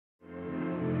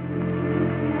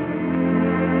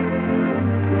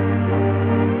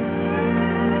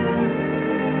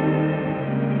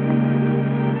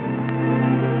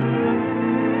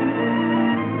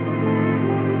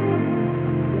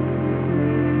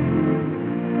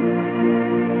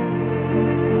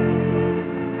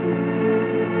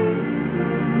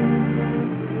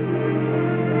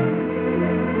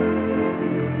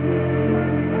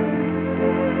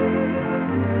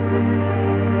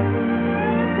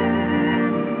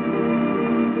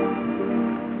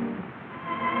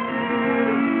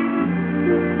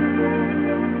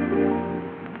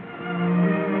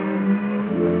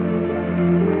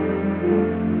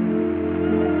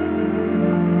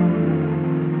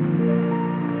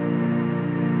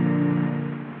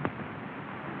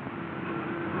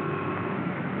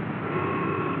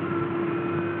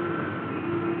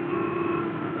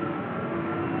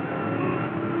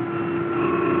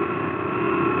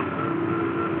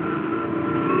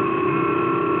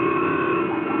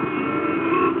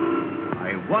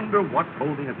wonder what's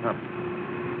holding us up.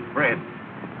 Fred,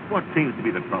 what seems to be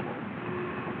the trouble?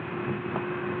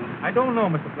 I don't know,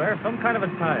 Mr. Blair. Some kind of a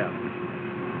tie-up.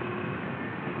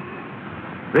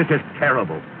 This is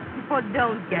terrible. Oh,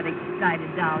 don't get excited,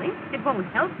 darling. It won't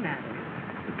help matters.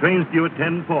 The train's due at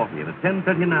 10:40, and at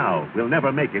 10:30 now. We'll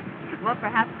never make it. Well,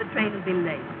 perhaps the train will be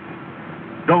late.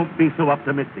 Don't be so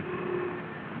optimistic.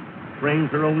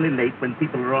 Trains are only late when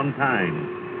people are on time.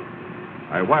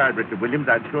 I wired Richard Williams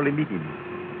I'd surely meet him.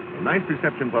 A nice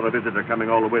reception for a visitor coming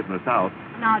all the way from the south.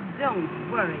 Now, don't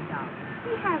worry, darling.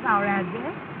 He has our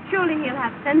address. Surely he'll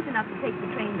have sense enough to take the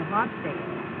train to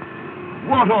Hartsdale.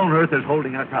 What on earth is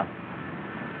holding us up?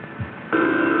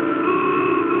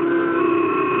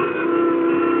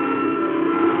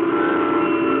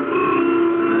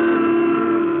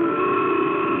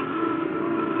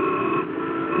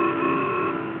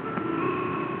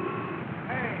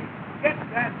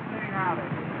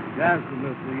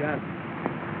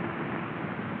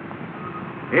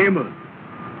 Amos,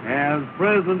 as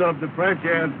president of the Fresh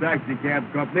Air Taxi Cab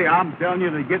Company, I'm telling you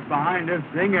to get behind this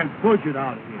thing and push it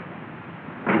out of here.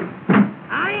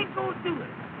 I ain't gonna do it.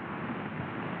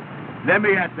 Let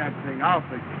me at that thing. I'll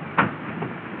fix it.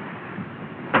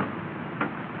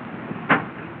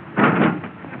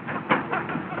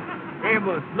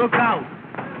 Amos, look out.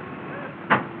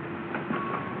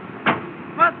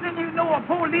 First thing you know, a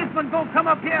policeman gonna come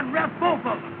up here and arrest both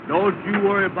of them. Don't you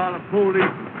worry about a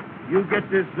policeman. You get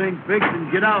this thing fixed and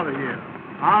get out of here.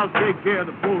 I'll take care of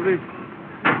the police.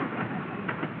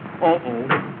 Uh-oh.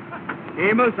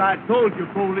 Amos, I told you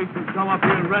police would come up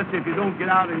here and arrest you if you don't get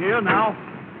out of here now.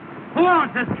 Who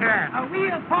owns this car? Are we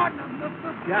his partners,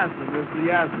 mister? Yes, sir, Mr.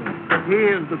 Yasser.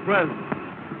 He is the president.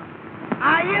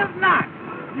 I is not.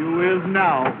 You is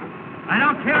now. I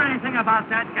don't care anything about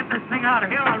that. Get this thing out of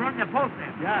here. I'll run your post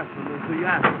in. Yes, sir, Mr.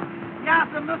 Yasser.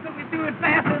 Yes, sir, mister. We do it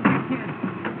fast as we can.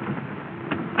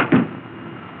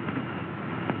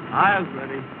 I'll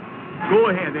ready. Go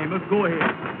ahead, Amos. Go ahead.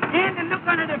 Andy, look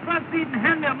under the front seat and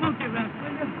hand me a monkey wrench,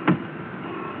 will you?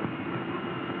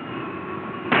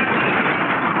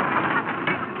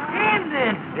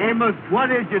 Andy! Amos,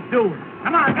 what is you doing?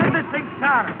 Come on, get this thing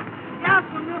started. Yes,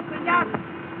 sir, mister. Yes, sir.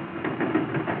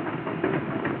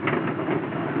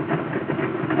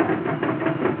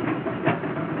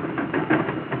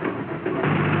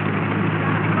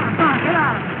 Come on, get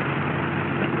out of here.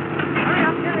 Hurry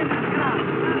up, get in this car.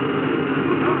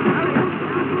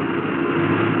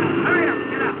 Hurry up,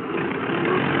 get up.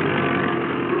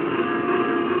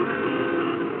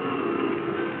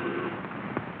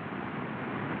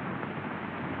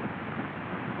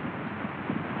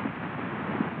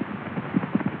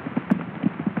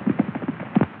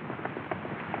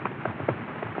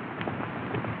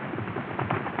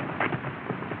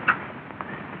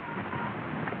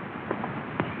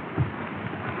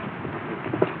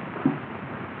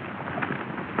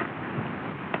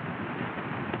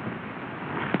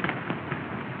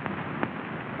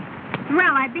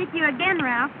 Well, I beat you again,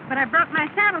 Ralph, but I broke my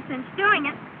saddle cinch doing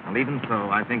it. Well, even so,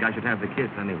 I think I should have the kiss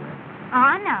anyway.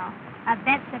 Oh, no. A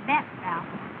bet's a bet, Ralph.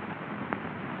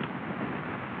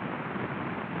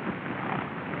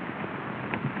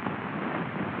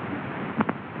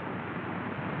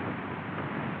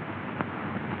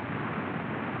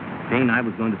 Jane, I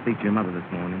was going to speak to your mother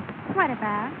this morning. What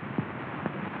about?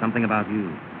 Something about you.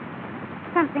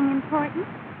 Something important?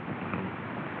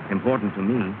 Important to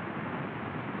me.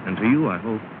 And to you, I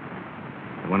hope.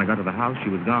 But when I got to the house,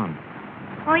 she was gone.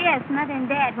 Oh, yes, Mother and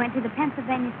Dad went to the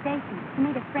Pennsylvania station to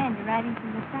meet a friend arriving from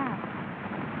the South.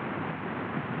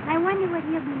 I wonder what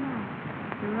he'll be like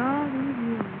for all these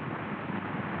years.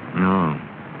 No.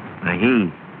 He.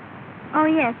 Oh,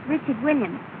 yes, Richard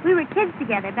Williams. We were kids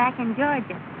together back in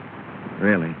Georgia.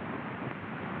 Really?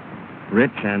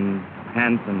 Rich and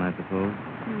handsome, I suppose.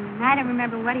 I don't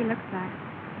remember what he looks like.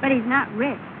 But he's not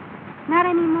rich. Not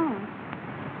anymore.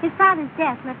 His father's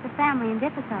death left the family in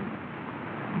difficulty.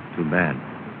 Too bad.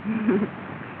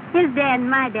 His dad and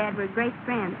my dad were great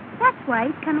friends. That's why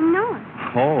he's coming north.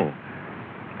 Oh,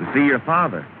 to see your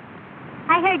father.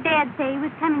 I heard Dad say he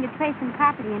was coming to trade some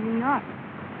property in New York.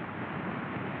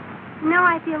 No,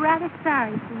 I feel rather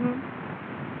sorry for him.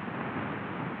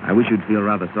 I wish you'd feel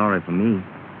rather sorry for me.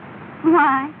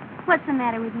 Why? What's the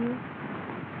matter with you?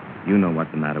 You know what's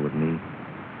the matter with me.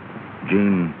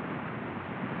 Jean,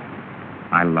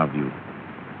 I love you.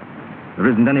 There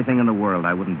isn't anything in the world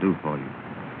I wouldn't do for you.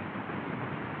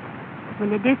 Will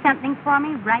you do something for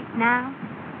me right now?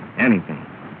 Anything.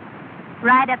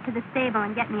 Ride up to the stable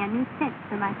and get me a new cinch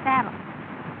for my saddle.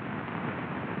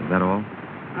 Is that all?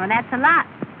 Oh, that's a lot.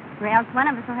 Or else one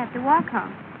of us will have to walk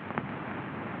home.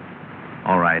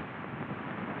 All right.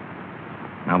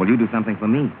 Now, will you do something for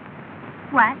me?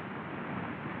 What?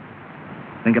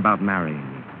 Think about marrying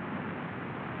me.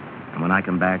 And when I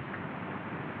come back,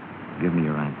 give me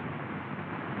your answer.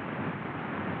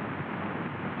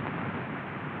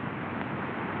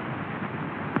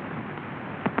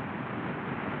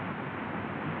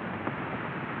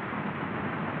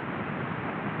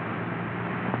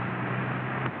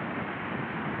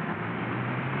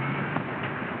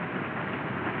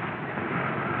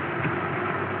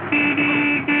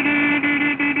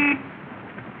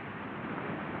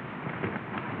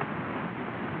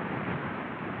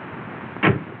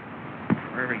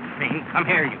 Come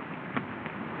here, you.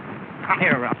 Come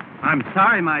here, Ralph. I'm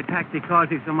sorry my taxi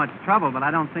caused you so much trouble, but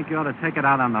I don't think you ought to take it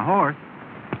out on the horse.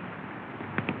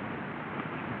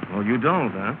 Oh, you don't,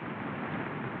 huh?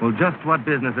 Well, just what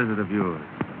business is it of yours?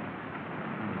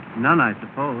 None, I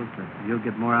suppose, but you'll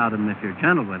get more out of him if you're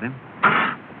gentle with him.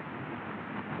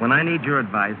 When I need your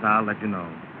advice, I'll let you know.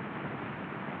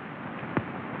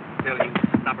 Bill, you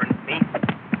stubborn thief.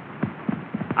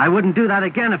 I wouldn't do that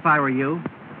again if I were you.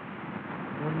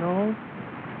 Oh, no?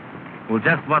 Well,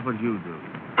 just what would you do?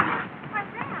 Why,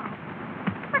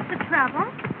 Ralph, what's the trouble?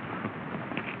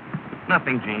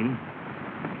 Nothing, Gene.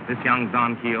 This young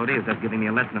Don Quixote is just giving me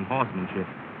a lesson in horsemanship.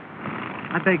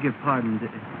 I beg your pardon.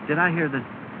 Did I hear this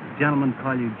gentleman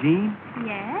call you Gene?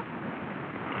 Yes?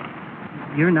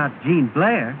 You're not Gene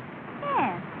Blair.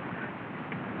 Yes.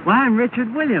 Well, I'm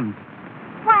Richard Williams.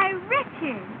 Why,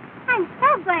 Richard, I'm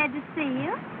so glad to see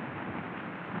you.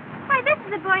 Why, this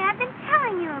is the boy I've been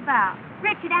telling you about.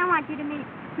 Richard, I want you to meet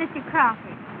Mr.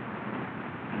 Crawford.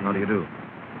 How do you do?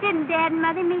 Didn't Dad and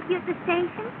Mother meet you at the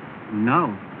station?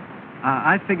 No.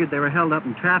 I figured they were held up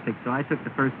in traffic, so I took the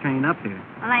first train up here.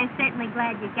 Well, I'm certainly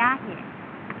glad you got here.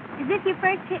 Is this your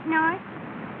first trip north?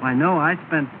 Why, no, I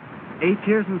spent 8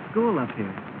 years in school up here.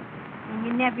 And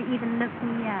you never even looked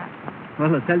me up.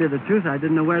 Well, to tell you the truth, I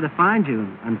didn't know where to find you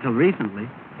until recently.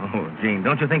 Oh, Gene,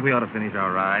 don't you think we ought to finish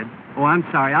our ride? Oh, I'm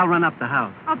sorry. I'll run up the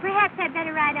house. Or perhaps I'd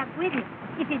better ride up with you,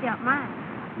 if you don't mind.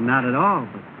 Not at all,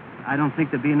 but I don't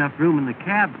think there'd be enough room in the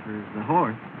cab for the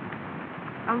horse.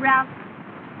 Oh, Ralph,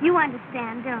 you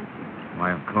understand, don't you?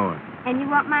 Why, of course. And you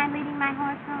won't mind leading my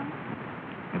horse home?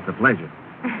 It's a pleasure.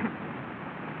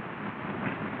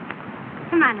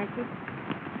 Come on, Richard.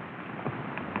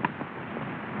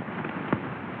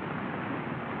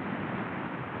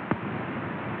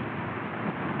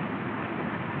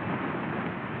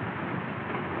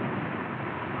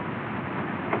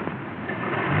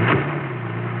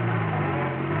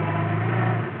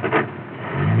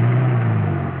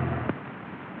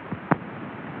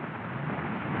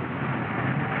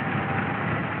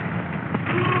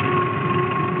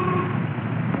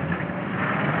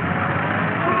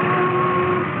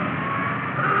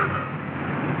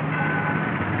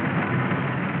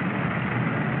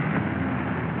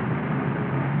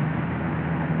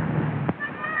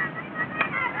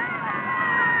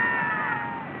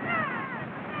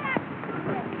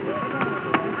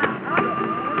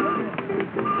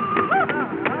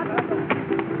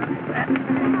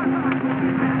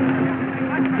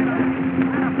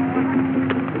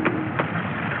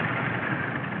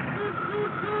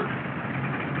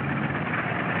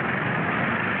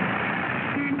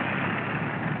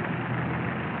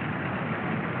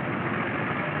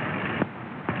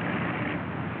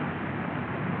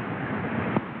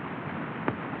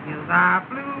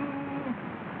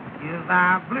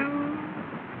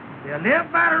 They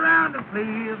live right around the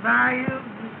place I am.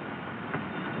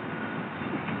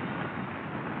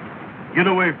 Get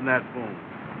away from that phone.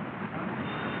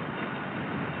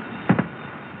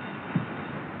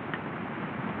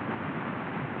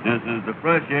 This is the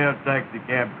Fresh Air Taxi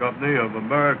Cab Company of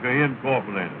America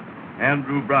Incorporated.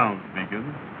 Andrew Brown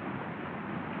speaking.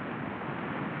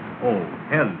 Oh,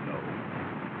 hello.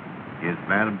 It's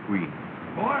Madam Queen.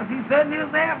 Boy, he certainly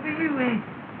is after you, ain't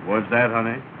he? What's that,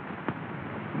 honey?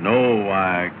 No,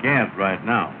 I can't right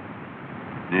now.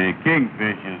 The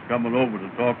Kingfish is coming over to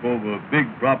talk over a big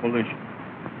proposition.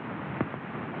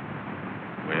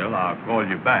 Well, I'll call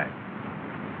you back.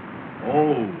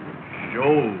 Oh,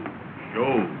 sure.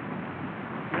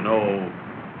 You know,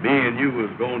 me and you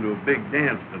was going to a big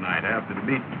dance tonight after the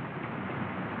meeting.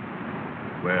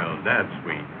 Well, that's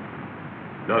sweet.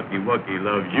 Ducky Wucky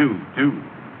loves you, too.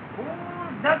 Oh,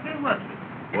 Ducky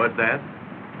Wucky. What's that?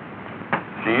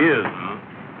 She is, huh?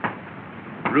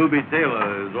 Ruby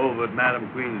Taylor is over at Madam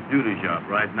Queen's beauty shop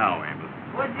right now, Amos.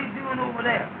 What's he doing over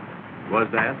there?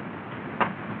 What's that?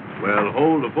 Well,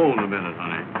 hold the phone a minute,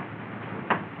 honey.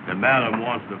 The madam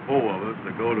wants the four of us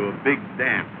to go to a big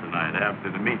dance tonight after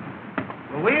the meeting.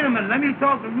 Well, wait a minute. Let me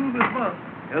talk to Ruby first.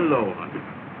 Hello, honey.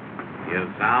 It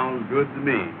sounds good to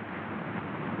me.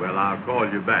 Well, I'll call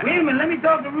you back. Wait a minute, let me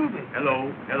talk to Ruby.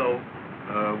 Hello.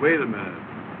 Wait a minute.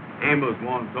 Amos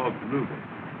wants to talk to Ruby.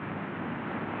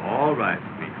 All right,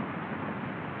 sweet.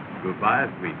 Goodbye,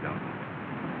 sweet darling.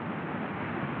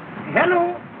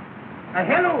 Hello.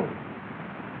 Hello,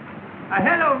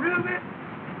 Ruby.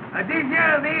 This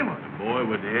here is Amos. The boy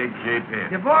with the egg-shaped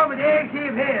head. The boy with the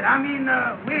egg-shaped head.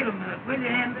 Wait a minute, will you,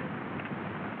 Andy?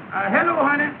 Hello,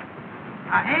 honey.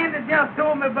 Andy just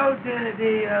told me about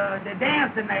the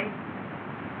dance tonight.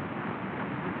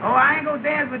 Oh, I ain't gonna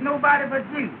dance with nobody but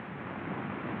you.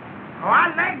 Oh, I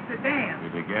like to dance.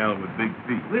 With a gal with big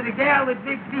feet. With a gal with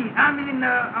big feet.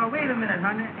 Wait a minute,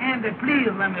 honey. Andy, please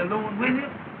let me alone, will you?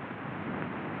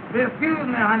 Excuse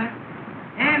me, honey.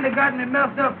 Andy got me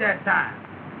messed up that time.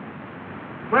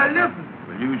 Well, listen.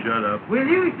 Will you shut up? Will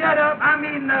you shut up?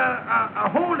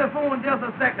 Hold the phone just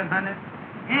a second, honey.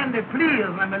 Andy, please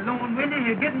let me alone, will you?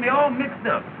 You're getting me all mixed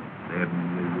up. 7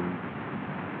 million.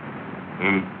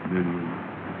 8 million.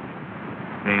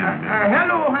 10 million.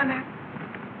 Hello, honey.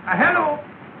 Hello.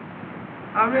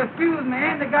 Excuse me,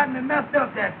 Andy got me messed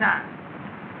up that time.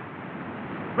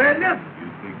 Well, listen.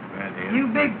 You big fat head. You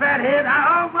big fat head.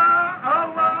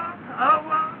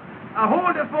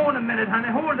 Hold the phone a minute, honey.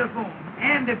 Hold the phone.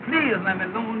 Andy, please let me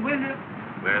alone, will you?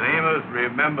 Well, Amos,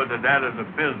 remember that is a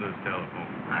business telephone.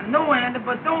 I know, Andy,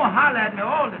 but don't holler at me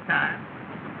all the time.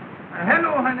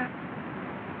 Hello, honey.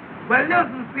 Well,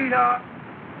 listen, sweetheart.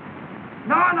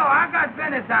 No, I got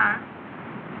plenty of time.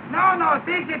 No,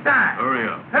 take your time. Hurry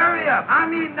up. Hurry up.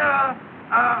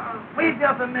 Wait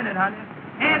just a minute, honey.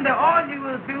 And all you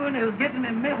was doing is getting me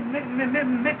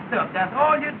mixed up. That's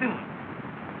all you're doing.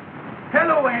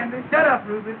 Hello, Andy. Shut up,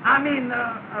 Ruby.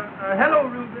 Hello,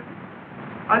 Ruby.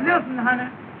 Listen,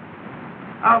 honey.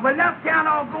 Well, let's count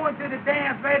on going to the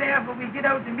dance right after we get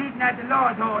out to meeting at the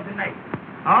Lodge Hall tonight.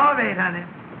 All right, honey.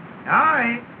 All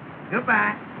right.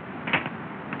 Goodbye.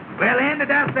 Well, Andy,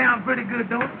 that sounds pretty good,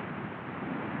 don't it?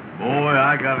 Boy,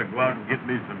 I gotta go out and get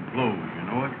me some clothes, you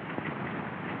know it?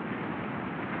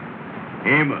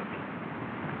 Amos,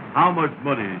 how much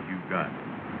money has you got?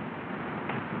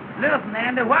 Listen,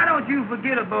 Andy, why don't you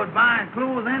forget about buying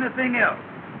clothes or anything else?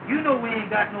 You know we ain't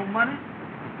got no money.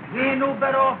 We ain't no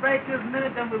better off right this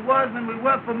minute than we was when we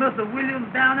worked for Mr.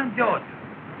 Williams down in Georgia.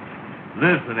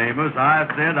 Listen, Amos, I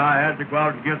said I had to go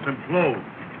out and get some clothes.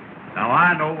 Now,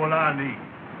 I know what I need.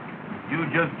 You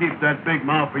just keep that big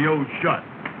mouth of yours shut.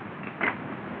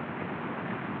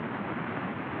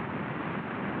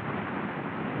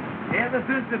 Ever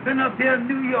since you've been up here in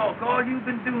New York, all you've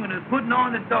been doing is putting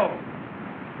on the dog.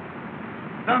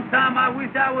 Sometime I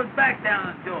wish I was back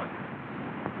down in Georgia.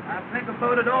 I think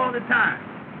about it all the time.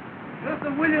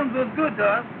 Mr. Williams was good to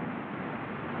us.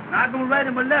 And I'm going to write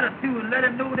him a letter, too, and let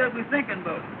him know that we're thinking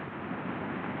about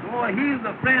it. Boy, he's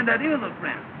a friend that is a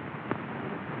friend.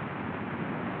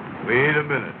 Wait a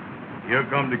minute. Here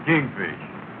come the Kingfish.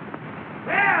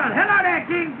 Well, hello there,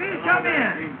 Kingfish. Come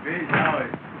in. Kingfish, how is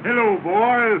it? Hello,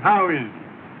 boys. How is it?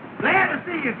 Glad to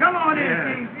see you. Come on in, Yeah.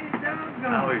 Kingfish.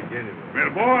 How is it anyway? Well,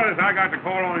 boys, I got to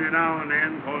call on you now and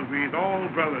then because we's all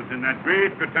brothers in that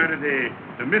great fraternity,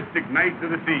 the Mystic Knights of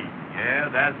the Sea. Yeah,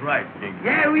 that's right, Kingfish.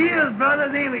 Yeah, we is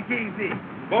brothers, ain't we, Kingfish?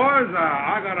 Boys,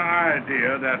 I got an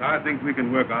idea that I think we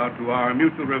can work out to our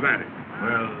mutual advantage.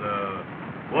 Well,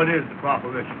 what is the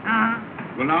proposition?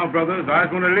 Well, now, brothers, I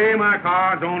was going to lay my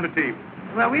cards on the table.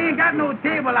 Well, we ain't got no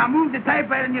table. I moved the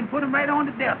typewriter and you put them right on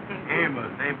the desk.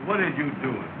 Amos, what are you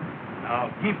doing?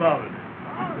 Now, keep out of this.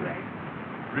 All right.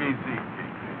 Receive,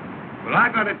 Kingfish. Well,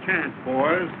 I got a chance,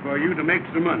 boys, for you to make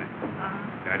some money.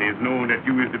 That is, knowing that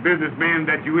you is the businessman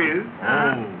that you is.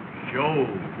 Oh, show.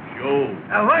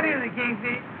 What is it,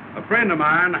 Kingfish? A friend of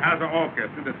mine has an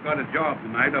orchestra that's got a job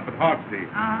tonight up at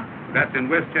Hartsdale. That's in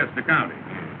Westchester County.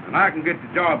 And I can get the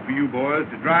job for you boys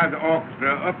to drive the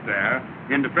orchestra up there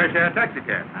in the fresh air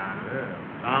taxicab. Well,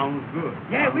 sounds good.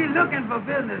 Yeah, we're looking for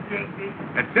business, Kingfish.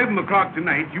 At 7 o'clock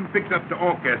tonight, you fix up the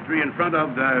orchestra in front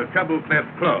of the Treble Clef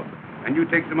Club. And you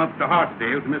take them up to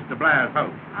Hartsdale to Mr. Blair's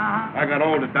house. I got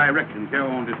all the directions here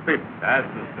on this paper. That's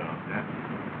the stuff, yeah.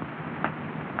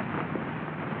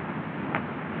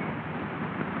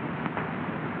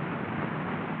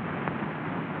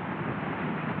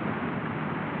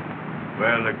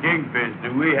 Well, the Kingfish,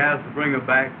 do we have to bring her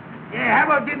back? Yeah, how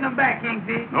about getting them back,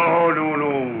 Kingfish? No.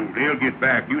 They'll get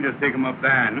back. You just take them up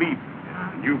there and leave.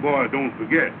 And you boys don't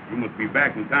forget, you must be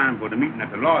back in time for the meeting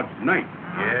at the lodge tonight.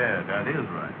 Yeah, that is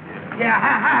right, yeah. Yeah,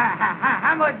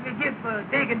 how much we get for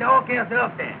taking the orchestra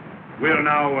up there? Well,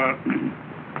 now,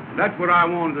 that's what I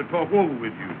wanted to talk over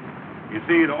with you. You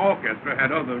see, the orchestra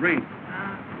had other arrangements.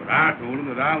 But I told him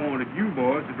that I wanted you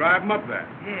boys to drive him up there.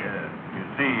 Yeah. You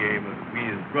see, Amos, we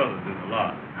as brothers in the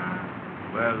lot.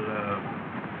 Well,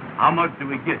 how much do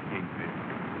we get, Kingfish?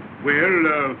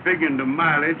 Well, figuring the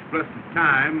mileage plus the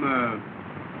time,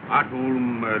 I told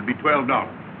him it'd be $12.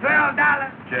 $12?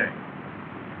 Check.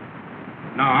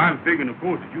 Now, I'm figuring, of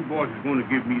course, that you boys is going to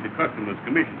give me the customer's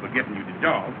commission for getting you the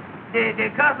job.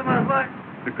 The customer's what?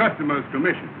 The customer's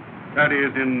commission. That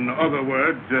is, in other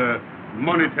words,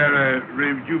 monetary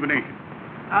rejuvenation.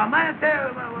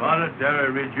 Monetary...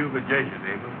 Monetary rejuvenation,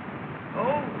 Amos.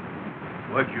 Oh,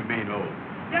 What you mean, oh?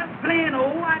 just plain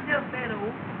old. I just said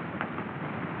old.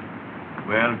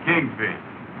 Well, Kingfish,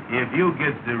 if you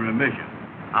get the remission,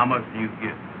 how much do you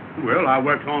get? Well, I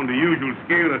works on the usual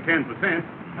scale of 10%. 10%,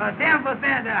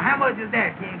 how much is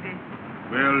that, Kingfish?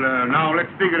 Well, now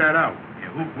let's figure that out.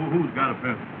 Yeah, who's got a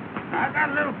pencil? I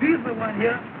got a little piece of one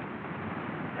here.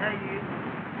 There you is.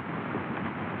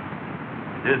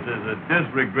 This is a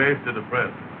disgrace to the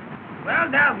president. Well,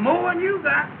 that's more than you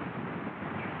got.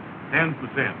 10%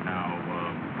 now.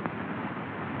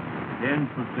 10%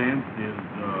 is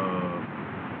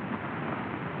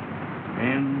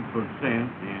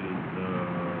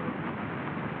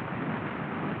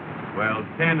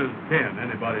 10 is 10.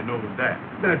 Anybody knows that.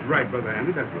 That's right, Brother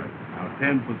Andy, that's right. Now,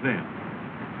 10%.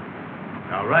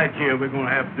 Now, right here, we're going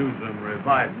to have to do some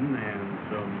revising and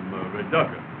some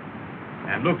reduction.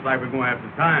 And looks like we're going to have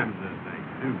to times this thing,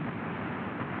 too.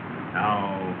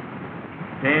 Now,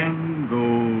 10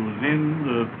 goes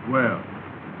into 12.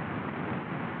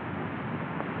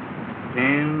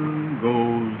 10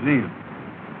 goes in.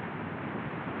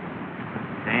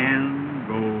 10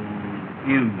 goes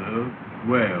into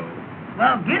 12.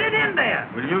 Well, get it in there.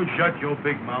 Will you shut your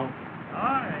big mouth?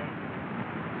 All right.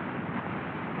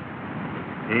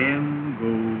 10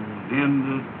 goes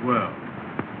into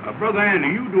 12. Brother Andy,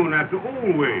 you doing that the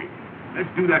old way. Let's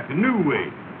do that the new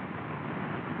way.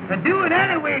 To do it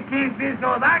anyway, Kingfish,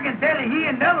 because I can tell you he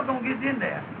ain't never going to get in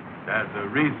there. That's a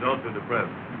result of the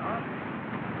present.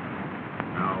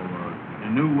 Now, the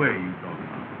new way you talking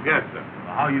about. Yes, sir.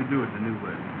 Well, how you do it the new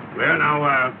way? Well,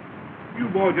 now, you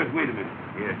boys just wait a minute.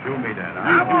 Yeah, show me that.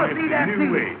 I want to see the that, new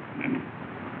too. way.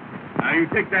 Now, you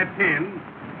take that 10,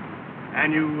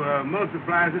 and you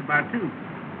multiplies it by 2.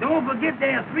 Don't forget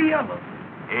there are 3 of us.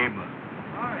 Amos.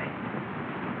 All right.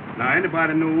 Now,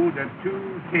 anybody knows that 2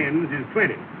 10s is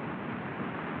 20.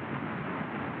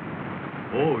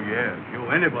 Oh, yeah, sure.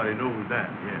 Anybody knows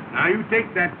that, yeah. Now, you take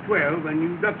that 12 and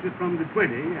you deduct it from the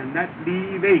 20, and that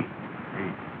leaves 8. 8,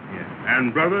 yeah.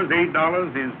 And, brothers, $8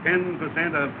 is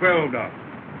 10% of $12.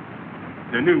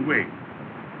 The new way.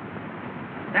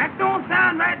 That don't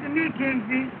sound right to me,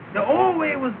 Kingfish. The old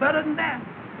way was better than that.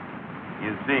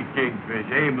 You see,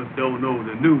 Kingfish, Amos don't know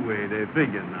the new way they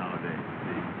figure nowadays.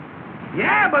 See?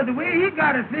 Yeah, but the way he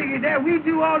got it figured that we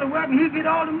do all the work and he get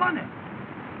all the money.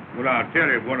 Well, I'll tell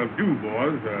you what I'll do,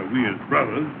 boys. We as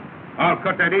brothers. I'll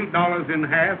cut that $8 in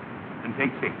half and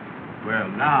take 6. Well,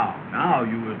 now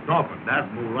you was talking. That's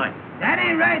more right. That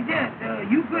ain't right yet.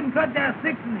 You couldn't cut that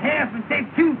 6 in half and take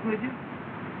 2, could you?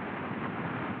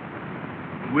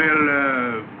 Well,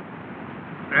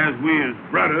 as we as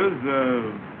brothers,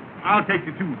 I'll take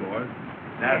the 2, boys.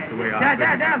 That's the way I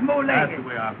figured it. That's more like That's it. the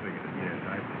way I figured it, yes.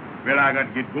 I see. Well, I got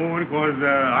to get going because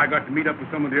I got to meet up with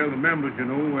some of the other members, you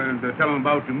know, and tell them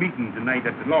about the meeting tonight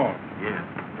at the lodge. Yes.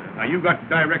 Now, you got the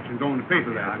directions on the paper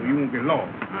there, so you won't get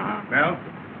lost. Well,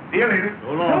 see you later.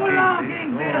 So long, So long,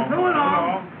 Kingfish. Kingfish. So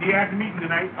long. See you at the meeting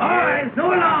tonight. All right, so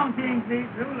long, Kingfish.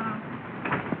 So long.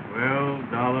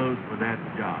 $12 for that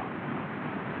job.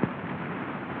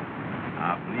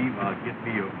 I believe I'll get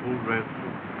me a full dress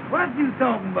suit. What you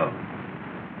talking about?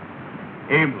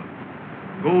 Amos,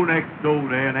 go next door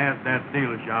there and ask that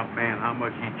tailor shop man how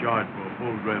much he charged for a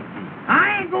full dress suit.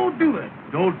 I ain't gonna do it.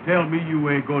 Don't tell me you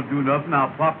ain't gonna do nothing. I'll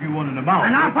pop you one in the mouth.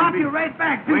 And I'll Listen to pop me. you right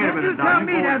back, too. Wait a Don't minute you now. tell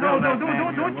me go that. tell Don't man you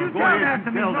well, go tell ahead that and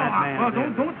to me. tell No, that man well,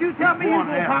 then. don't you tell me Go you on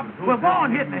gonna there. pop. Go Well, go tell on,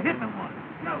 me. hit me one.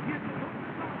 No, hit me.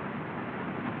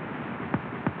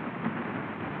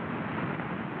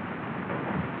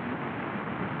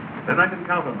 Then I can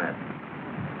count on that.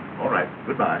 All right,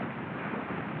 goodbye.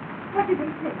 What did they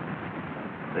say?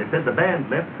 They said the band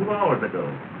left 2 hours ago.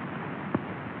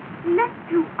 Left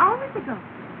 2 hours ago.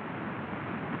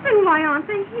 Then why aren't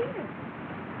they here?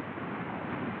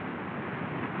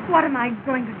 What am I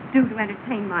going to do to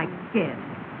entertain my guests?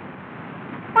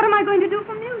 What am I going to do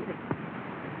for music?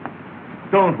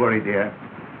 Don't worry, dear.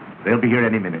 They'll be here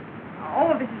any minute.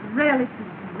 Oh, this is really too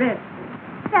dreadful.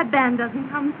 That band doesn't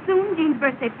come soon. Jean's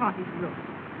birthday party's ruined.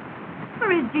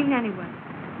 Where is Jean anyway?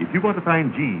 If you want to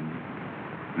find Jean,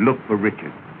 look for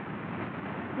Richard.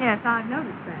 Yes, I've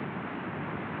noticed that.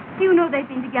 Do you know they've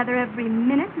been together every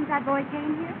minute since that boy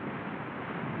came here?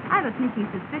 I have a sneaking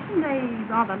suspicion they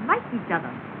rather like each other.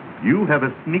 You have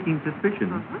a sneaking suspicion.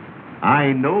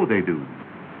 I know they do.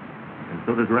 And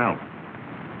so does Ralph.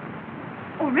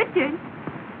 Oh, Richard.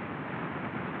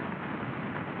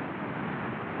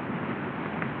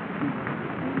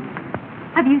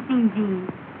 Have you seen Jean?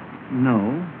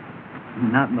 No,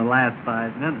 not in the last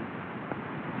 5 minutes.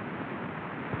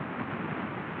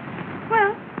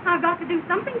 Well, I've got to do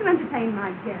something to entertain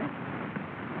my guests.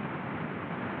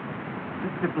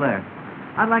 Mr. Blair,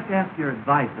 I'd like to ask your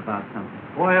advice about something.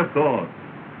 Why, of course.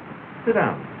 Sit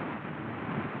down.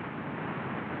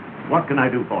 What can I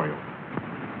do for you?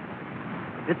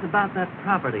 It's about that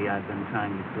property I've been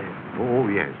trying to clear. Oh,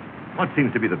 yes. What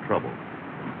seems to be the trouble?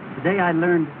 Today I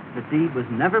learned the deed was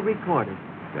never recorded,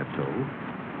 That's so.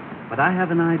 but I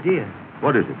have an idea.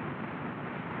 What is it?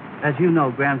 As you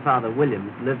know, Grandfather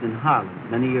Williams lived in Harlem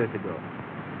many years ago,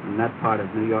 and that part of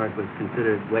New York was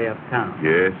considered way uptown.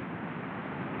 Yes.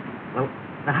 Well,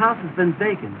 the house has been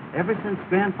vacant ever since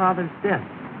Grandfather's death,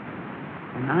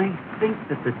 and I think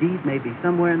that the deed may be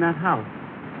somewhere in that house.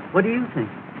 What do you think?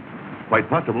 Quite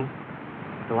possible.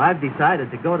 So I've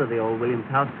decided to go to the old Williams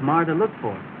house tomorrow to look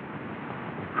for it.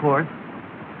 Of course,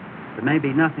 there may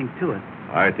be nothing to it.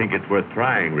 I think it's worth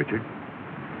trying, Richard.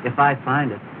 If I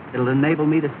find it, it'll enable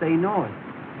me to stay north.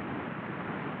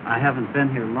 I haven't been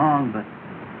here long, but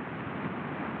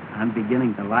I'm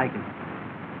beginning to like it.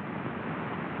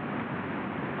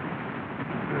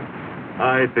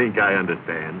 I think I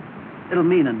understand. It'll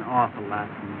mean an awful lot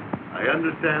to me. I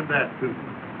understand that, too.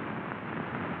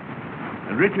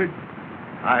 And, Richard,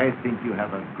 I think you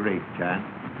have a great chance.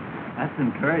 That's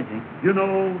encouraging. You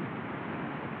know,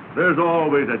 there's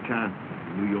always a chance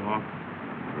in New York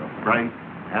for a bright,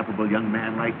 affable young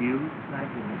man like you. Thank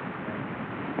you, Mr. Blair.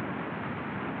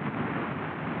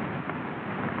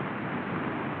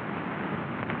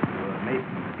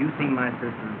 Mason, have you seen my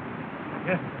sister?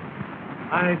 Yes, sir.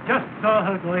 I just saw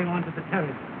her going on to the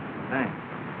terrace. Thanks.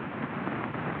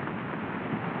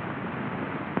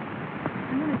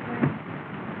 A minute, Blair.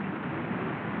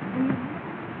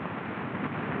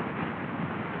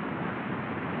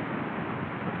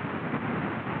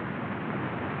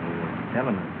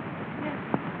 Eleanor. Yes.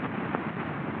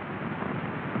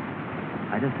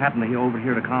 I just happened to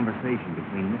overhear a conversation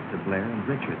between Mr. Blair and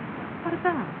Richard. What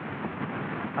about?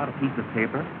 About a piece of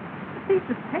paper A piece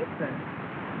of paper.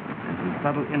 and some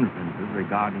subtle inferences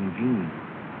regarding Jean.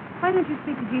 Why don't you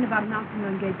speak to Jean about announcing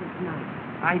your engagement tonight?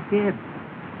 I did.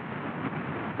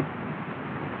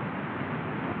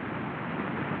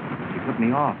 She put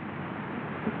me off.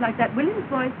 Looks like that Williams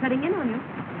boy's cutting in on you.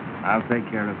 I'll take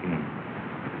care of him.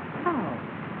 How?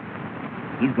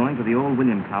 He's going to the old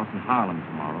Williams house in Harlem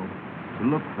tomorrow to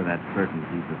look for that certain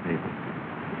piece of paper.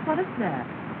 What is that?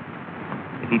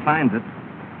 If he finds it,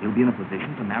 he'll be in a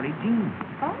position to marry Jean.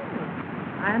 Oh,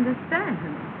 I understand.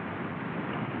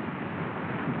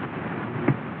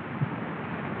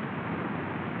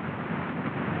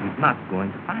 He's not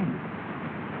going to find it.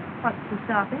 What's to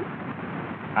stop him?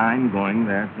 I'm going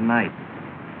there tonight.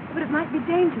 But it might be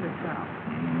dangerous, Ralph.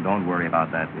 Don't worry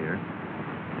about that, dear.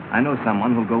 I know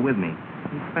someone who'll go with me.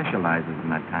 He specializes in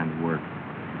that kind of work.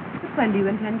 But when do you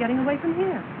intend getting away from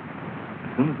here?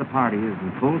 As soon as the party is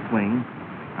in full swing,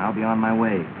 I'll be on my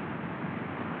way.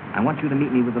 I want you to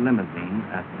meet me with the limousine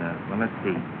at, well, let's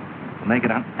see. We'll make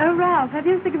it on... Oh, Ralph, have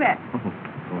you a cigarette? Oh,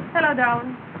 go on. Hello,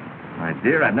 darling. My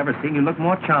dear, I've never seen you look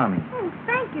more charming. Oh,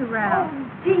 thank you, Ralph.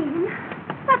 Oh, Jean.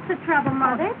 What's the trouble,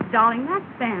 Mother? Darling, that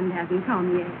band hasn't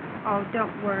come yet. Oh,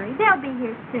 don't worry. They'll be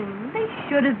here soon. They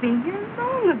should have been here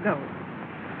long ago.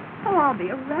 Oh, I'll be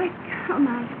right on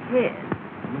my head.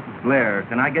 Mrs. Blair,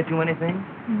 can I get you anything?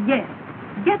 Yes.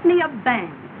 Get me a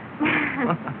band.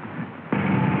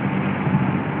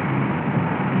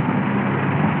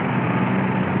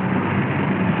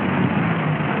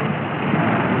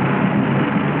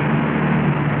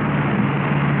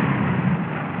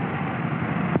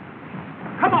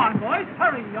 Come on, boys.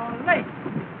 Hurry, you're late.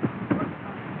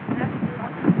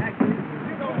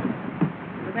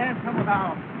 The man come with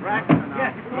our racks and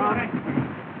Yes, come on.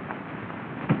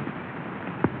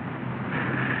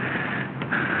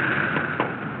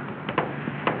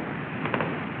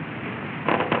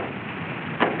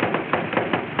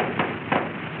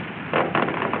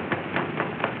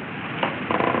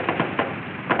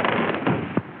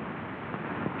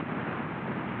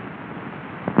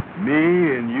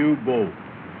 Me and you both.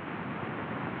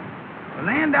 Well,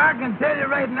 Andy, I can tell you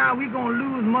right now, we're going to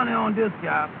lose money on this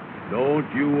job. Don't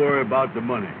you worry about the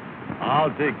money.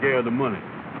 I'll take care of the money.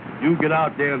 You get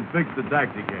out there and fix the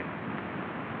taxi cab.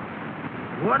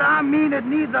 What I mean, it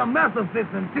needs a mess of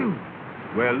fixing, too.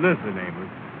 Well, listen, Amos.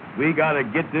 We gotta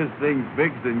get this thing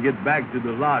fixed and get back to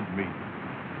the lodge meeting.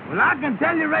 Well, I can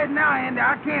tell you right now, Andy,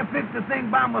 I can't fix the thing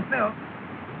by myself.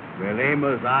 Well,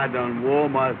 Amos, I done wore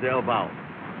myself out.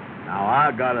 Now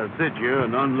I gotta sit here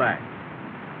and unlatch.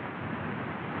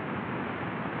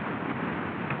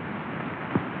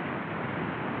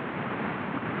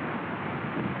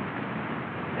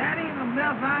 That ain't a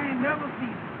mess I ain't never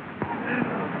seen.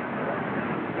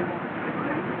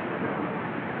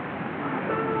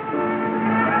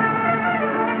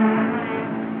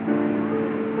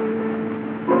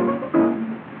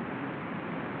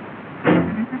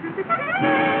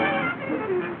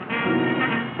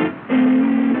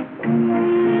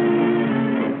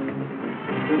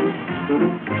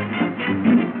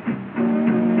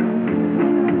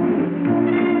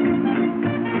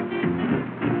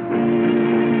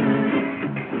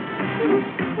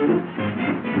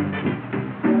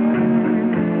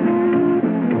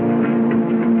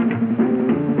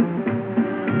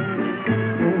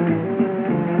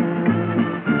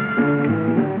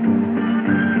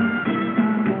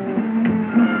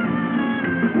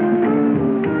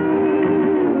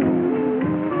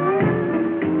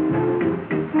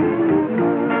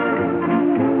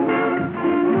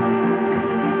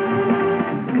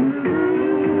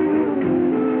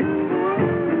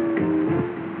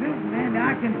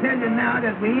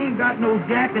 We ain't got no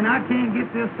jack, and I can't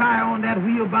get this tire on that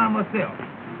wheel by myself.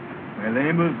 Well,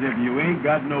 Amos, if you ain't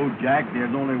got no jack,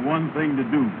 there's only one thing to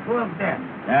do. What's that?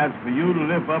 That's for you to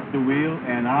lift up the wheel,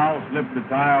 and I'll slip the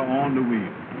tire on the wheel.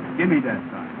 Give me that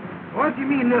tire. What you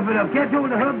mean, lift it up? Catch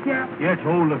hold of the hubcap? Catch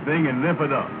hold of the thing and lift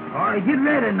it up. All right, get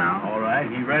ready now. All right,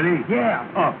 you ready? Yeah.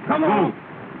 Up. Come Go. on.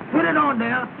 Put it on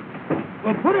there.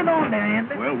 Well, put it on there,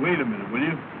 Andy. Well, wait a minute, will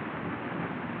you?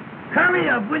 Hurry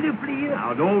up, will you, please?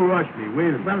 Now, don't rush me.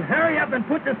 Wait a minute. Well, hurry up and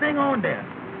put the thing on there.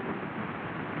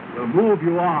 Well, move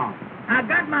your arm. I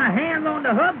got my hands on the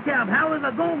hubcap. How is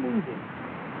I going to move it?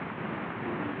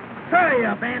 Hurry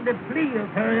up, Andy. Please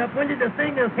hurry up. Will you? The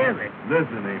thing is heavy.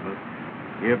 Listen, Amos.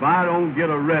 If I don't get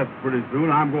a rest pretty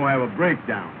soon, I'm going to have a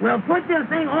breakdown. Well, put this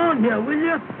thing on here, will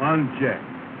you? Uncheck.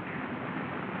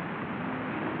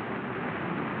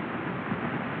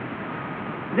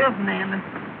 Listen, Andy.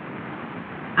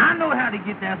 I know how to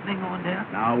get that thing on there.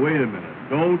 Now, wait a minute.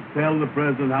 Don't tell the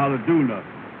president how to do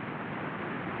nothing.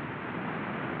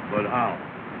 But how?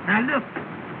 Now, look.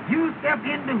 You step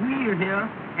in the wheel here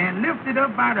and lift it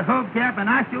up by the hubcap, and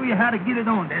I'll show you how to get it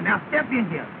on there. Now, step in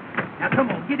here. Now, come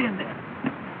on, get in there.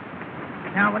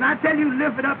 Now, when I tell you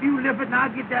lift it up, you lift it, and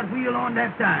I'll get that wheel on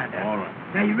that side. All right.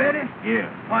 Now, you ready?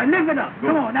 Yeah. All right, lift it up. Go.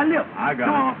 Come on, now lift. I got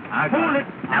Come it. on. I got hold it.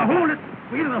 it. Now, hold it.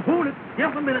 Wait a minute, hold it.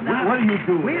 Just a minute now. What are you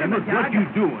doing, Wait a Amos? minute. What you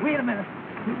doing? Wait a minute.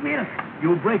 Wait a minute.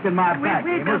 You're breaking my back.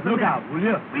 Wait Amos, just a look minute. out, will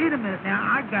you? Wait a minute now.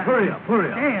 I got Hurry it. up, hurry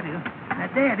up. There it is. Now,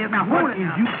 there it is. Now, hold What it is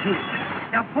now. you doing?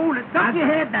 Now, hold it. Put your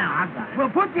head down. I got it.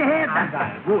 Well, put your head I down.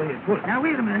 got it. Go ahead, put it. Now,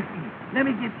 wait a minute. Let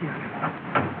me get you.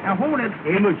 Now, hold it.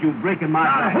 Amos, you're breaking my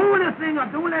Now, back. hold this thing up.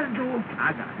 Don't let it go.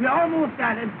 I got it. We almost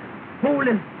got it.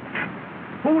 Hold it.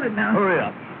 Hold it now. Hurry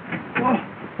up. Oh,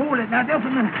 hold it. Now, just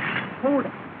a minute. Hold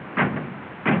it.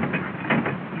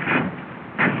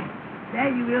 There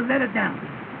you will. Let it down.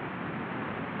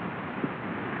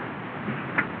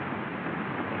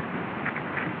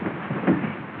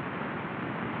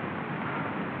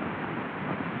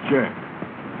 Check.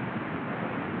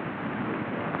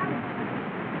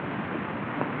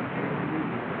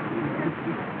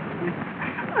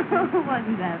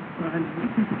 Wasn't that funny?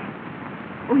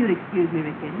 Oh, you'll excuse me,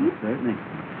 Ricky. Certainly.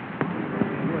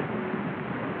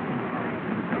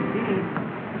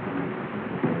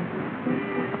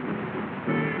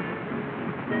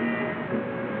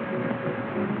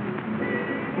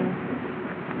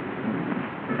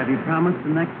 Have you promised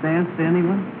the next dance to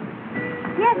anyone?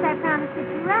 Yes, I promised it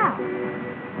to Ralph.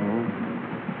 Oh.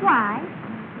 Why?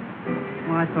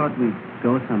 Well, I thought we'd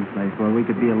go someplace where we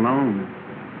could be alone.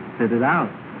 Sit it out.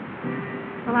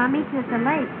 Well, I'll meet you at the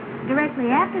lake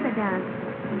directly after the dance,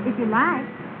 if you like.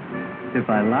 If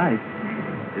I like.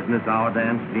 Isn't this our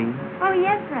dance, Jean? Oh,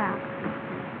 yes, Ralph.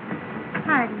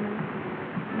 Pardon me.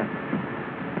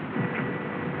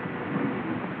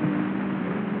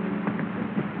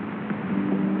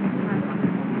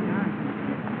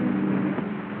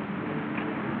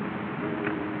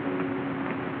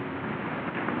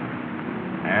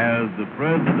 As the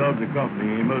president of the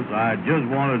company, Amos, I just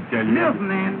want to tell you...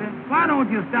 Listen, Andy, why don't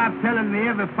you stop telling me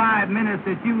every 5 minutes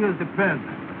that you is the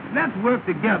president? Let's work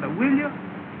together, will you?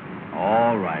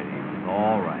 All right, Amos,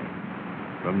 all right.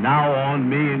 From now on,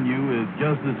 me and you is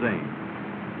just the same.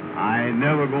 I ain't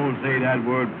never going to say that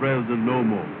word president no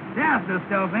more. That's the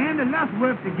stuff, Andy. Let's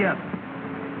work together.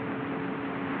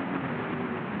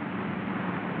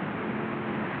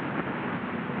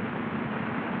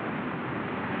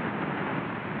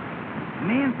 The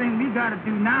main thing we got to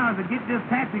do now is to get this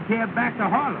taxi cab back to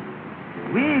Harlem.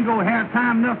 We ain't gonna have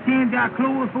time enough to change our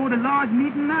clothes for the large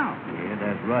meeting now. Yeah,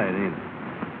 that's right, ain't it?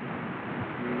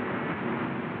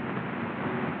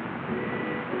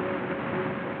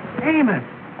 Amos,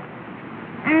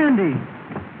 Andy,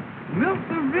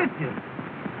 Mr. Richards.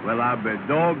 Well, I bet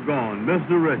doggone,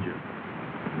 Mr. Richard.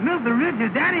 Mr.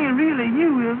 Richards, that ain't really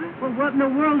you, is it? Well, what in the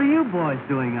world are you boys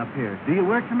doing up here? Do you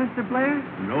work for Mr. Blair?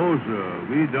 No, sir.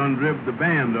 We done driven the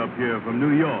band up here from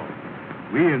New York.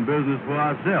 We in business for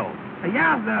ourselves.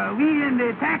 Yeah, sir. We in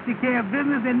the taxi cab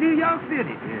business in New York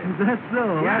City. Yeah. That's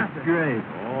so. Yeah, That's sir. great.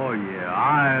 Oh, yeah.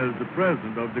 I is the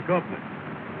president of the company.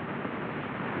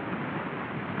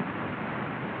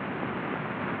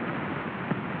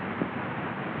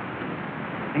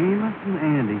 Amos and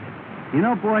Andy. You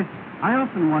know, boys, I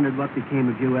often wondered what became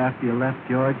of you after you left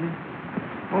Georgia.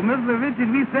 Oh, Mr.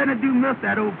 Richards, we certainly do miss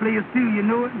that old place, too, you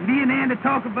know it. Me and Andy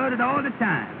talk about it all the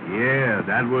time. Yeah,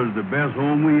 that was the best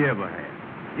home we ever had.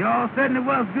 Y'all certainly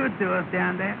was good to us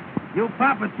down there. Your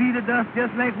papa treated us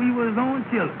just like we were his own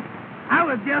children. I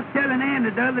was just telling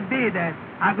Andy the other day that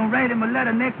I'm going to write him a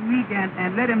letter next week and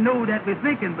let him know that we're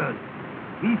thinking about it.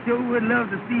 We sure would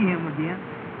love to see him again.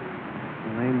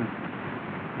 Well, Amos,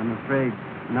 I'm afraid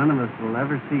none of us will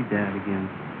ever see Dad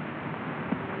again.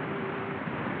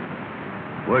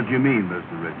 What do you mean,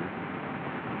 Mr. Richard?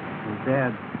 Well,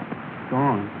 Dad's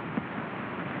gone.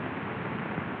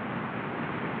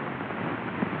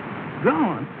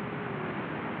 Gone?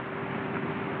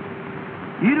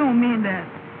 You don't mean that?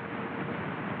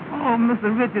 Oh, Mr.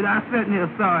 Richard, I certainly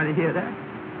am sorry to hear that.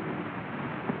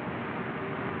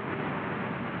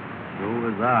 So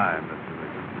was I, Mr.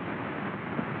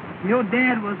 Richard. Your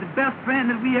dad was the best friend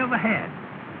that we ever had.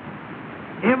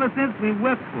 Ever since we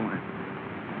worked for him.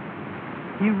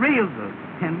 He raised us,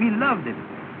 and we loved him.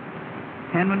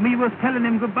 And when we was telling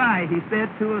him goodbye, he said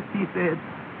to us, he said,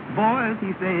 boys,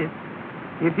 he said,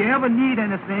 if you ever need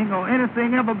anything or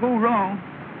anything ever go wrong,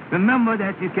 remember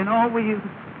that you can always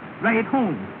write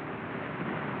home.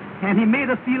 And he made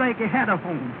us feel like he had a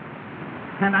home.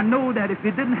 And I know that if he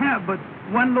didn't have but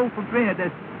one loaf of bread,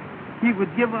 that he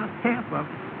would give us half of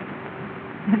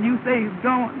it. And you say he's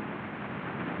gone.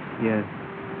 Yes.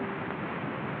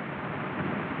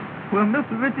 Well,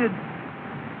 Mr. Richard,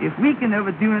 if we can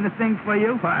ever do anything for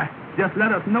you, why, just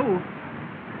let us know.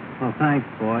 Well, thanks,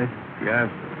 boys. Yes,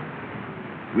 sir.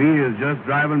 We is just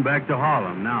driving back to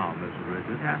Harlem now, Mr.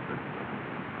 Richard. Yes, sir.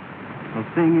 Well,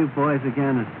 seeing you boys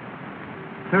again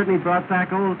has certainly brought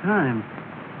back old times.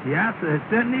 Yes, sir, it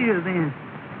certainly is, Ann.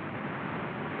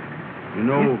 You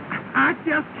know, I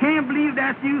just can't believe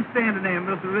that you standing there,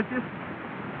 Mr. Richard.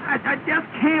 I just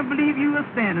can't believe you were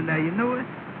standing there, you know it?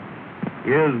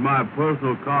 here's my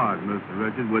personal card, Mr.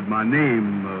 Richard, with my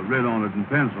name writ on it in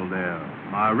pencil there.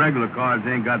 My regular cards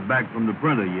ain't got back from the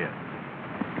printer yet.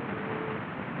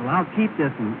 Well, I'll keep this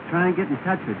and try and get in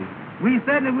touch with you. We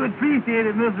certainly would appreciate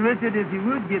it, Mr. Richard, if you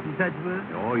would get in touch with us.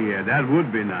 Oh, yeah, that would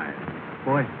be nice.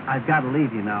 Boys, I've got to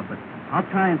leave you now, but I'll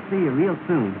try and see you real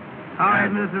soon. All right,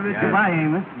 Mr. Richard. Goodbye,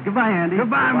 Amos. Goodbye, Andy.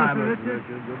 Goodbye, Goodbye, Mr. Richard.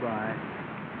 Goodbye.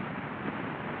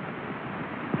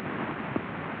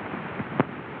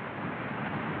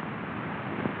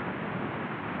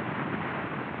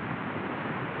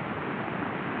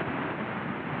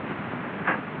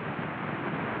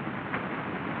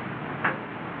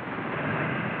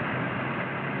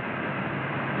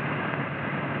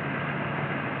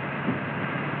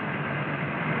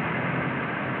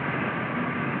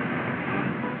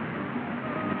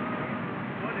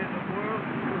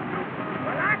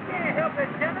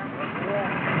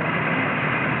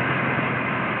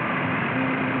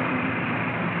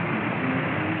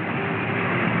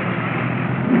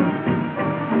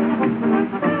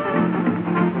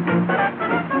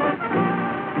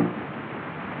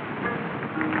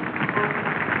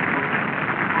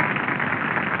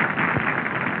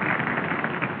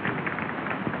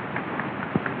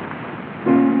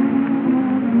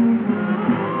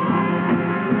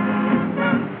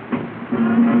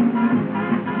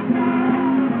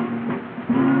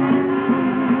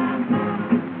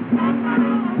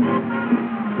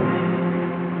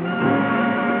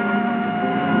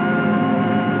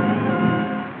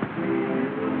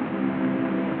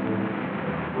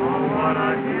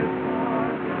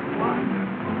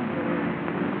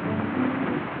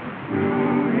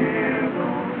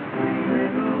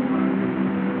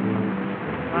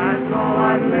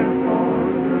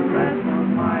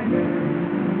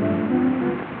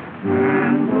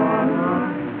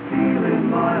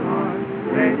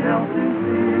 tell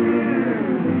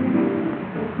sincerely.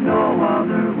 No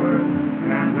other words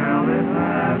can tell it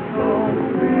half so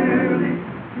clearly.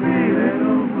 Three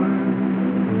little words,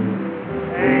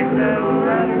 8 little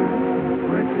letters,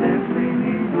 which simply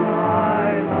means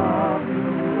I love you.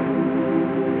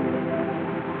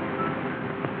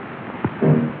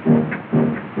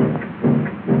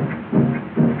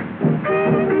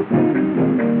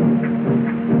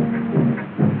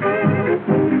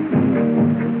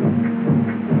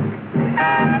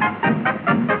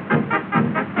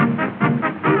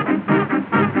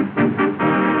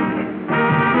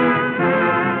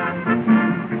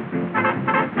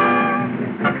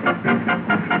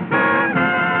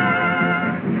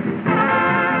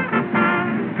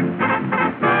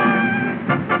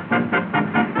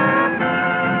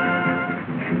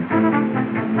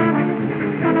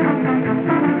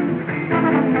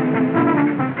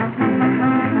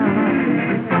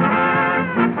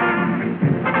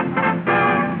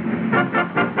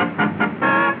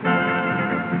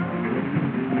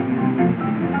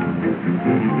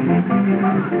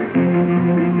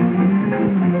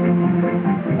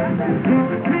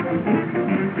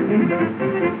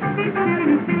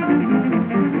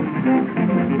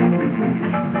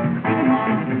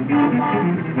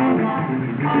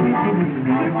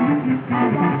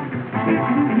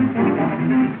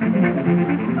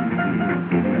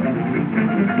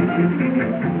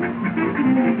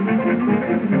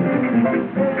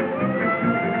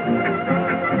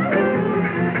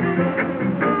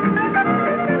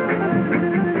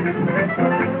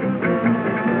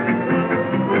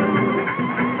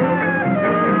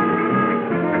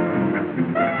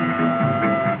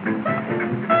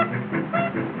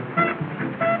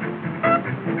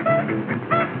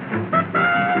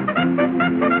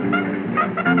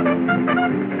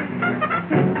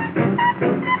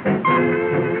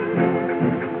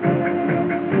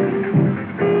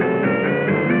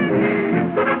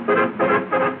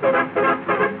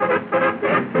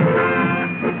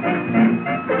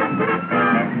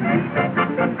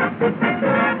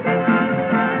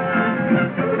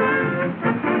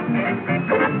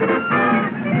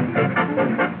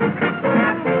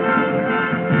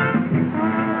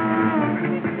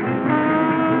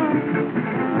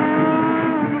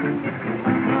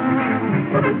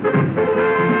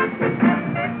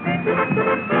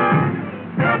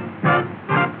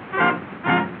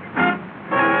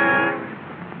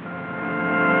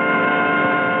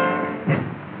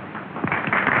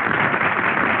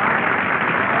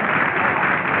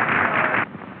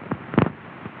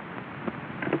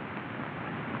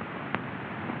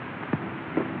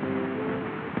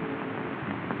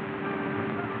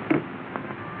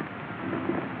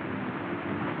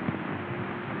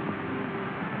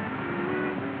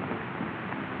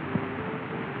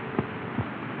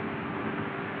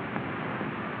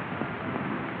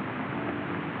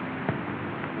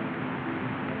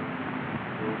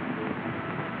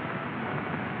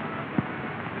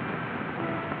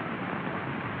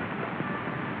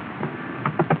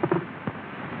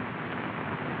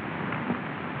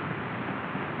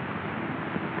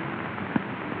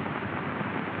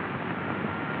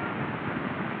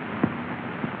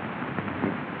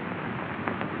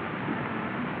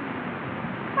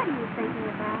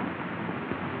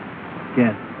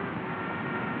 Yes.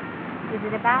 Is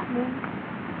it about me?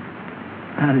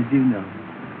 How did you know?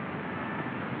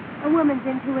 A woman's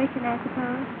intuition, I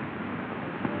suppose.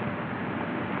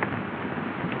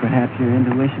 Perhaps your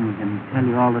intuition can tell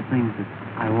you all the things that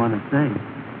I want to say.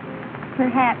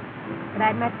 Perhaps, but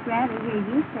I'd much rather hear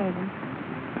you say them.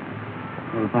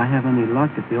 Well, if I have any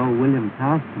luck at the old Williams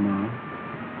house tomorrow,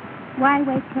 Why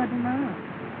wait till tomorrow?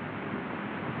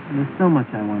 there's so much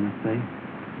I want to say.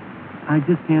 I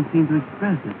just can't seem to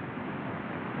express it.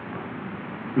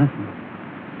 Listen.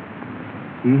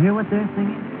 Do you hear what they're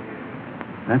singing?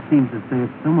 That seems to say it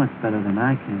so much better than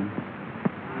I can.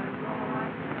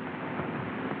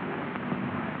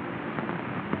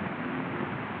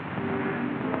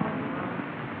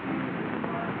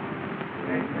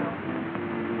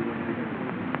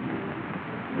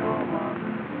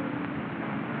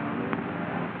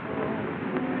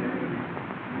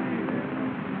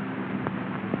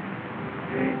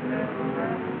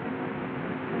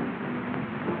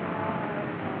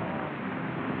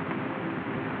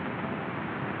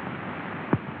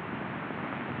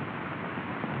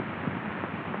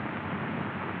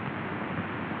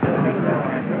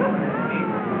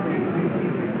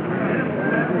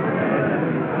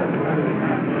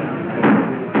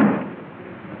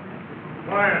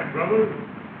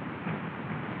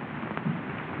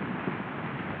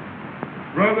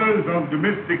 Brothers of the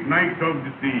mystic night of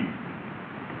the sea,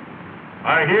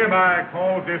 I hereby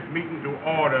call this meeting to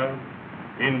order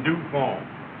in due form.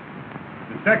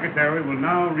 The secretary will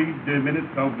now read the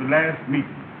minutes of the last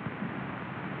meeting.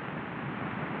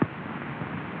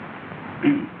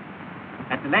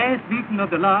 At the last meeting of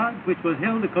the lodge, which was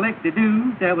held to collect the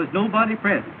dues, there was nobody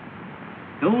present.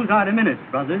 Those are the minutes,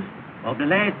 brothers, of the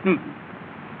last meeting.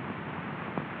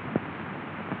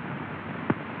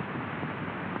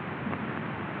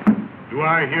 Do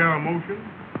I hear a motion?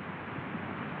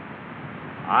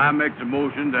 I make the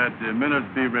motion that the minutes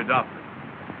be adopted.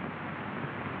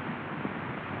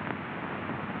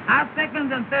 I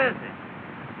second and Thursday.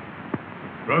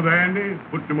 Brother Andy,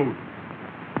 put the motion.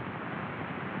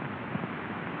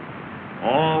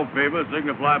 All in favor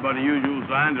signify by the usual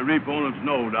sign. The opponents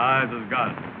no. The ayes has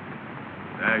got it.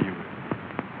 There you is.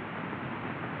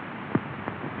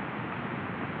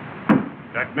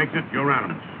 That makes it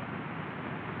unanimous.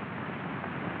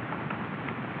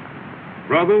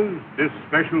 Brothers, this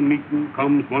special meeting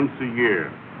comes once a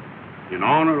year in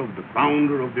honor of the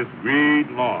founder of this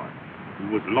great lodge, who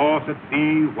was lost at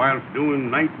sea whilst doing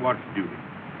night watch duty.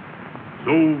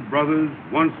 So, brothers,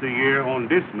 once a year on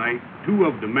this night, 2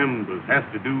 of the members has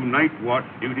to do night watch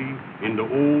duty in the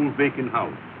old vacant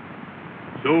house,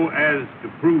 so as to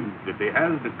prove that they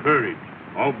has the courage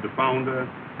of the founder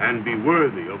and be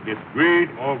worthy of this great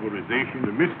organization,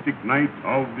 the Mystic Knights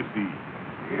of the Sea.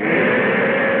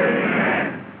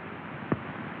 Amen.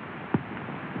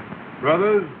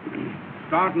 Brothers,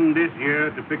 starting this year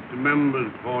to pick the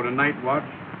members for the night watch,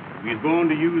 we're going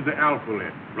to use the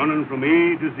alphabet, running from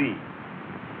A to Z.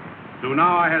 So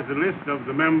now I have the list of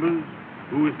the members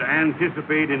who is to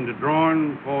anticipate in the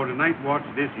drawing for the night watch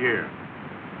this year.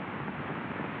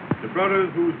 The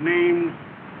brothers whose names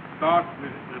start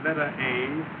with the letter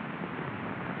A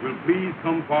will please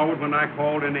come forward when I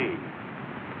call their name.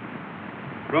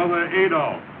 Brother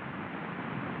Adolph.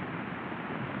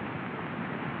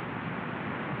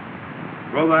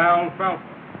 Brother Alfalfa.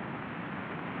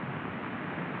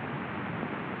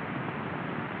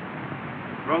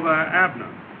 Brother Abner.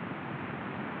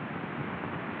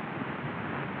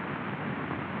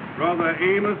 Brother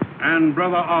Amos and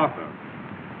Brother Arthur.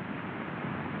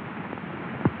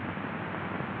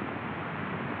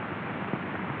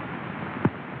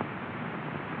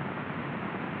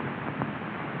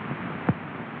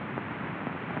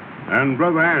 And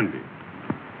Brother Andy.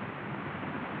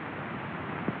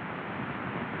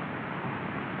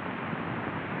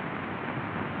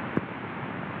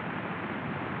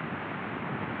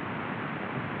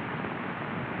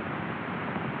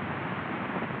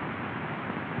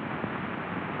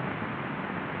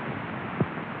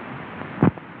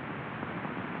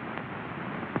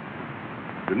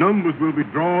 The numbers will be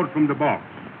drawn from the box.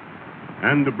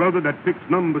 And the brother that picks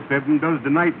number 7 does the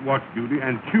night watch duty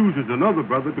and chooses another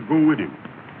brother to go with him.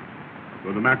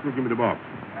 Brother Maxwell, give me the box.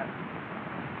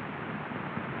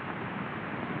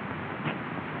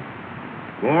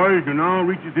 Boys, you now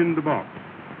reaches in the box.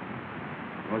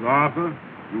 Brother Arthur,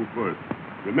 you first.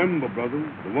 Remember, brothers,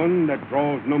 the one that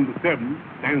draws number 7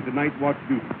 stands the night watch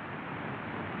duty.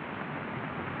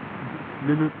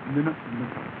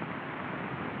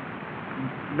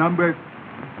 Number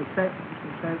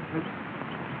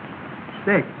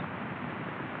 6.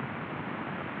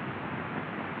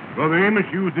 Brother Amos,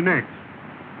 use the next.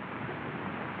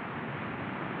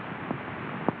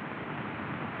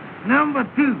 Number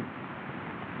 2.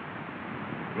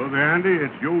 Brother Andy,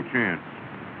 it's your chance.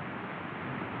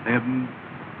 7.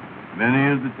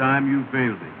 Many is the time you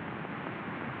failed me.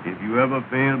 If you ever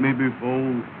failed me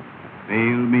before,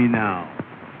 fail me now.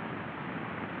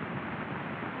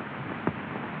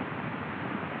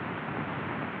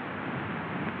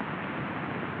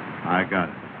 I got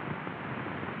it.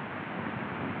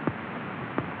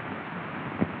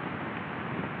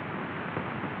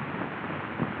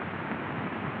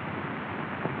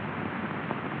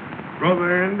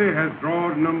 Brother Andy has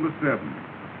drawn number 7.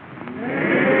 Amen.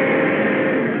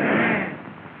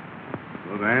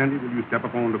 Brother Andy, will you step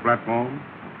up on the platform?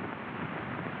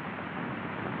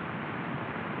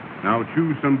 Now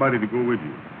choose somebody to go with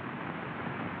you.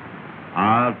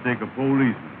 I'll take a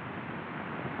policeman.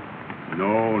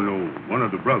 No, one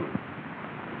of the brothers.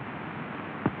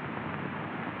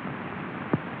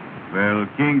 Well,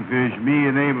 Kingfish, me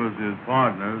and Amos is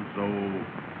partners, so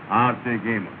I'll take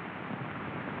Amos.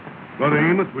 Brother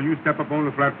Amos, will you step up on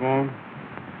the platform?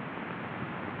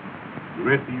 The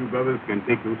rest of you brothers can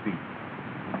take your seats.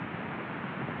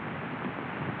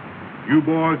 You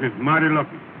boys is mighty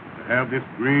lucky to have this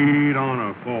great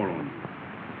honor fall on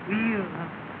you.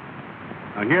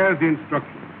 Now, here's the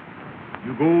instruction.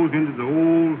 You goes into the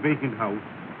old vacant house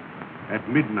at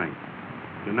midnight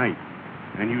tonight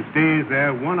and you stays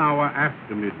there 1 hour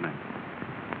after midnight.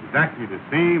 Exactly the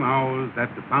same hours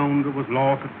that the founder was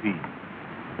lost at sea.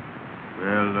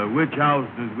 Well, which house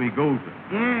does we go to?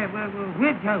 Yeah, well,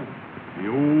 which house? The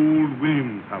old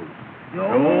Williams house. The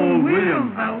old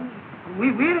Williams house?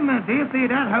 Wait a minute. They say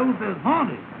that house is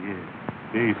haunted. Yeah,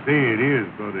 they say it is,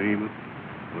 Brother Amos,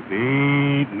 but there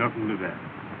ain't nothing to that.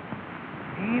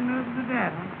 Ain't nothing to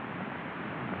that, huh?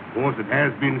 Of course, it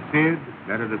has been said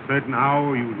that at a certain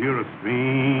hour you'd hear a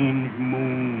strange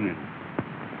moaning.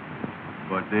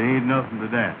 But there ain't nothing to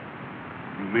that.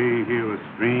 You may hear a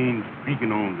strange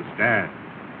creaking on the stairs,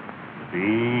 but there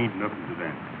ain't nothing to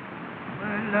that.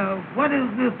 Well, what is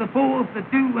this supposed to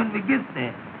do when we get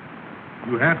there?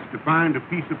 You have to find a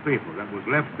piece of paper that was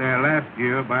left there last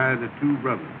year by the two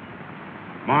brothers,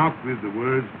 marked with the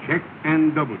words check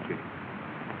and double check.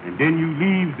 And then you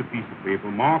leave the piece of paper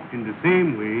marked in the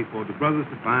same way for the brothers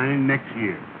to find next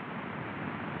year.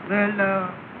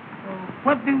 Well,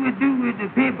 what do we do with the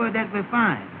paper that we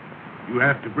find? You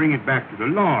have to bring it back to the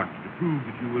lodge to prove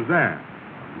that you was there.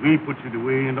 We puts it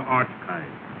away in the archive.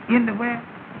 In the where?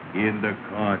 In the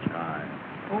archive.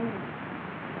 Oh.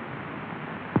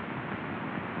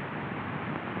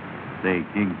 Say,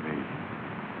 Kingfish,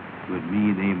 could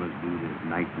me and Amos do this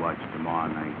night watch tomorrow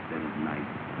night instead of tonight?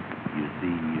 You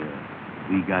see,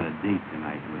 we got a date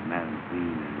tonight with Madam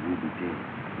Queen and Ruby Taylor.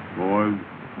 Boys,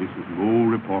 this is an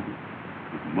old report.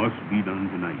 It must be done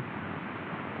tonight.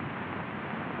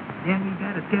 Then we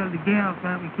got to tell the gals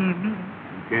why we can't meet them.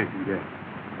 You can't do that.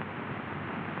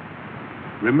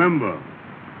 Remember,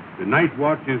 the night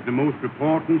watch is the most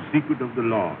important secret of the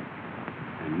Lord.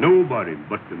 And nobody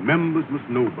but the members must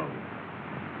know about it.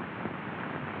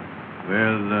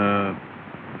 Well,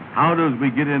 how does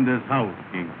we get in this house,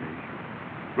 Kingfish?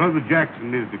 Brother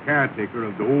Jackson is the caretaker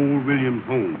of the old Williams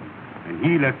home, and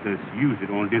he lets us use it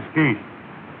on this occasion.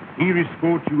 He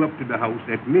escorts you up to the house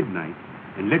at midnight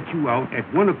and lets you out at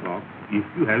 1 o'clock if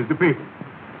you has the paper.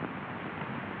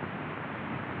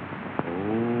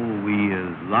 Oh, we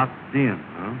is locked in,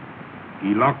 huh?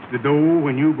 He locks the door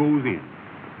when you goes in.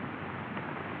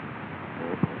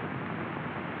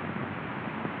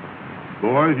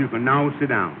 Boys, you can now sit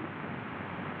down.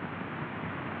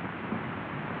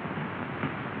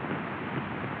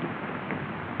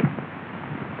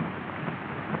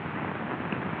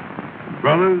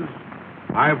 Brothers,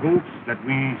 I hopes that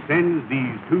we sends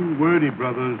these two worthy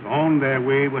brothers on their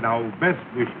way with our best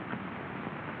wishes.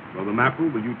 Brother Mackle,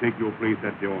 will you take your place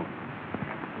at the altar?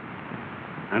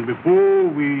 And before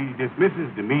we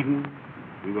dismisses the meeting,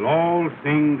 we will all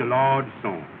sing the Lord's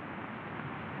song.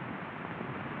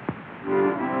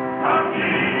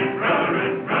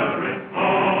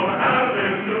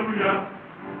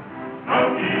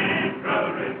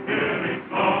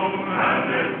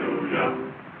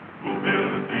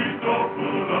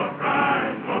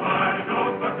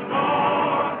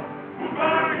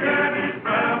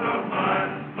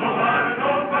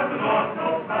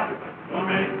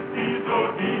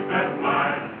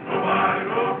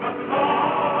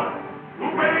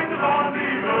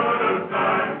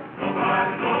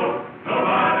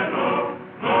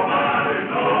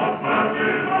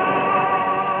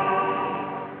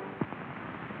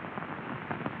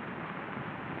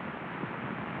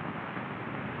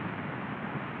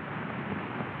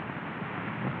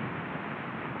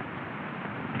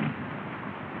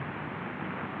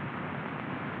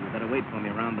 Wait for me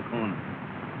around the corner.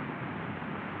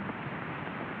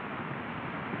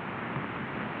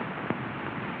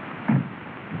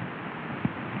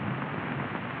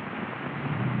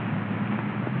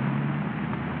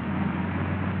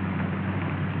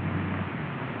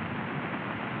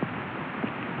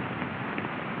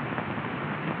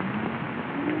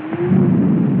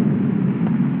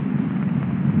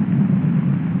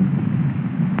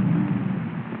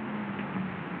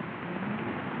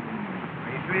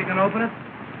 Open it?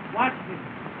 Watch this.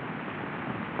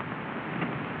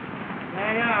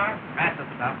 There you are. That's the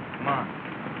stuff. Come on.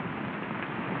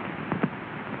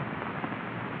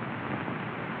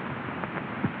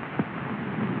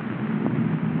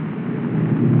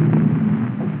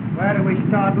 Where do we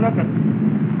start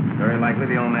looking? Very likely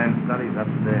the old man's study's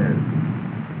upstairs.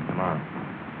 Come on.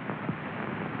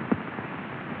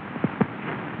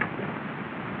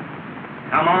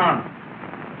 Come on.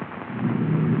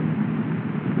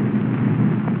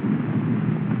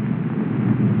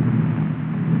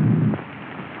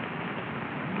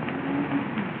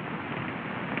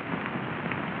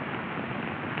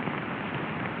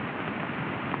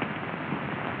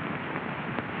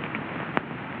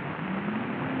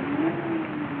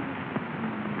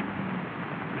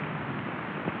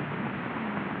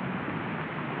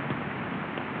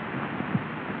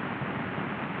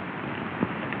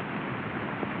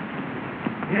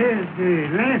 Here's the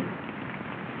lantern.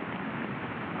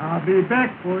 I'll be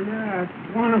back for you at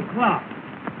 1 o'clock.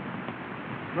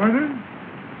 Brothers,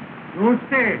 go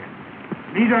stairs.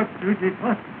 Lead up to the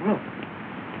first floor.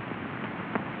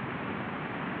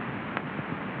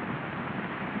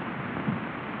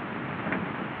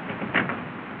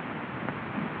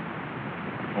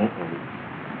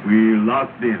 Uh-oh. We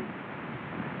locked in.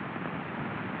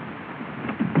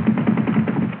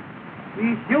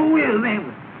 We sure will, ain't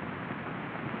we?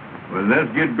 Well,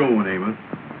 let's get going, Amos.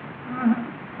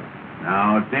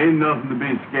 Now, it ain't nothing to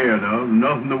be scared of,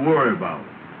 nothing to worry about.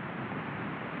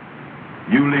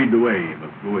 You lead the way,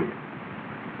 Amos. Go ahead.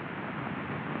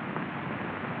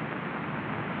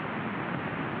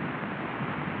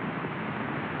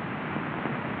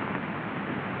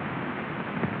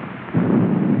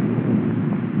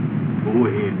 Go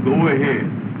ahead. Go ahead.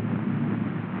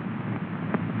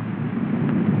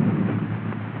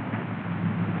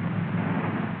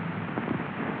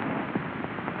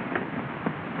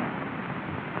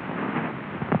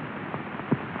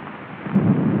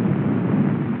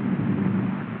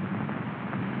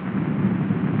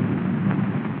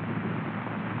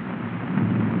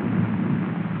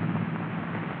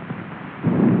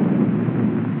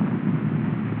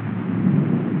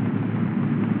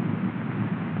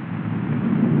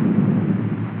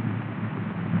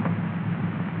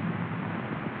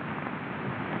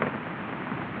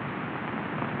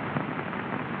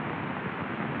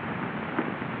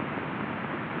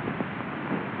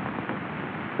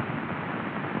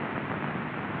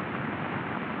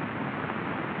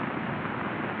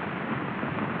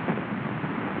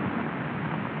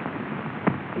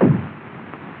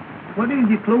 What is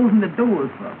you closing the doors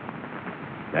for?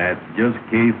 That's just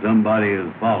in case somebody is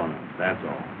following us, that's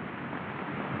all.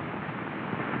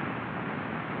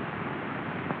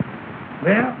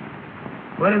 Well,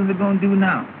 what is we going to do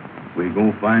now? We're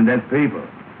going to find that paper.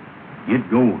 Get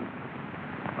going.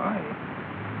 All right.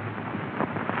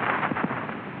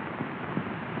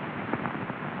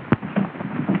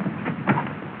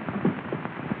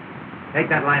 Take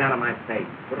that light out of my face.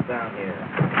 Put it down here.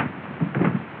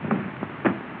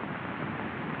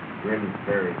 Grimm's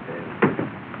fairy tale.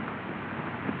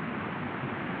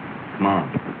 Come on.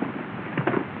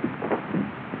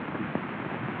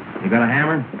 You got a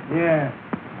hammer? Yeah.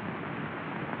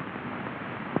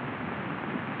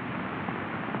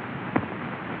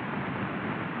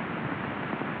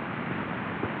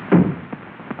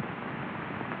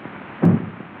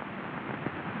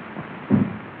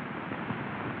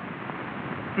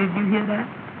 Did you hear that?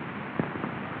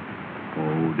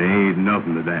 Oh, there ain't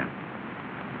nothing to that.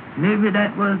 Maybe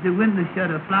that was the window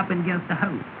shutter flopping against the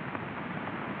house.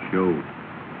 Sure.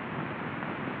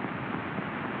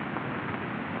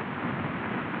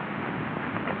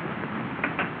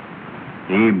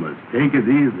 Amos, take it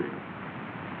easy.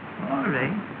 All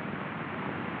right.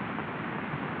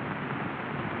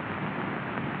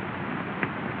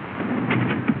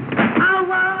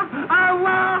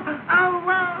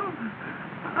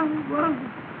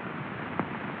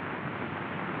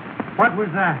 What was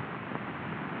that?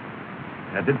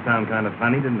 That did sound kind of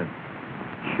funny, didn't it?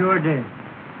 Sure did.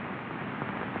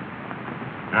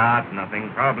 Ah, it's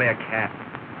nothing. Probably a cat.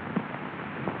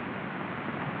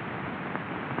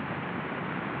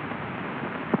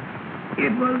 It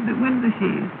was the window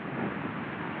shade.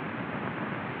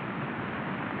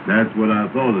 That's what I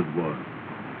thought it was.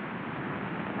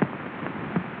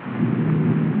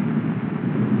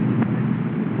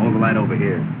 Hold the light over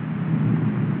here.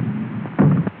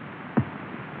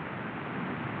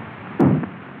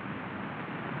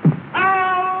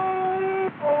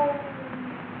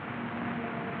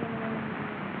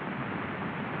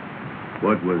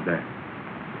 What was that?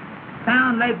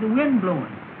 Sound like the wind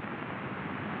blowing.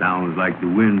 Sounds like the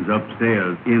wind's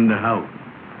upstairs in the house.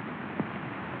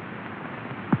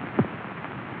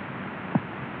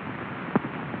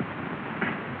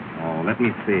 Oh, let me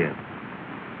see it.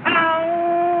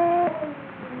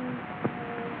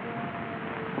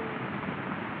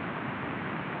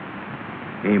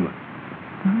 Amos,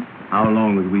 Huh? how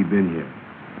long have we been here?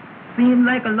 Seems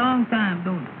like a long time,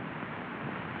 don't it?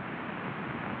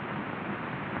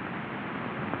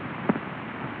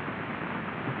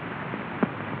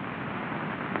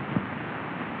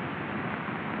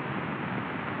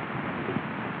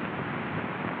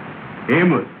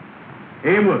 Amos!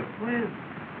 Amos! Well,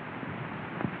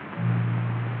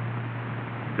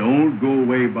 Don't go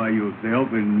away by yourself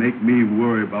and make me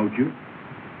worry about you.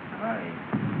 all right.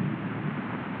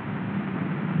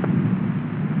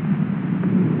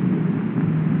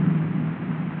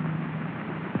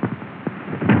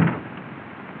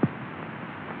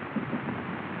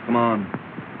 Come on.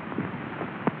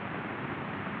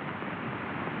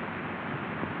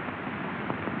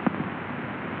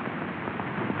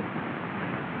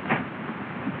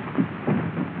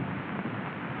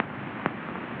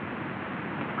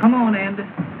 Come on, Andy.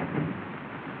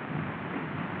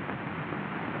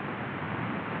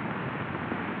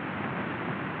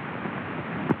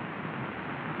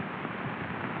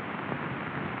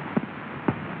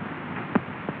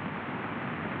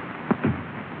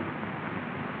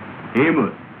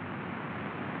 Amos,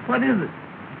 What is it?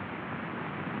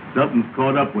 something's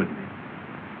caught up with me.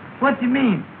 What you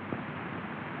mean?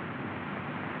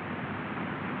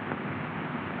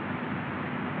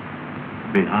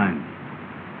 Behind me.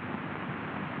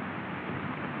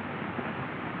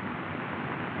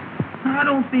 I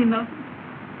don't see nothing.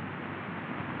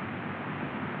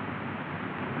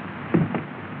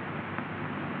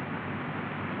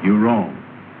 You're wrong.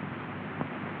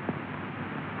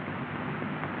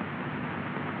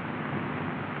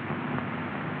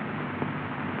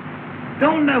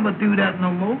 Don't never do that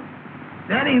no more.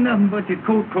 That ain't nothing but your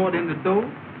coat caught in the door.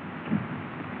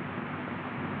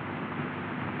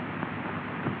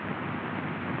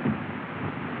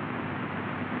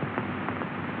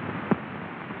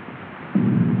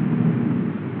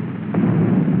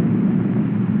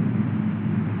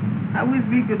 I wish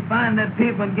we could find that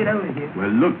paper and get out of here. Well,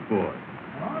 look for it.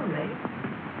 All right.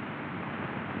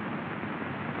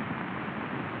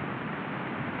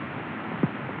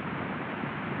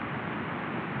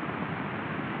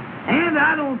 And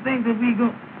I don't think that we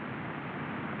go.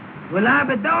 Well, I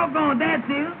be doggone that,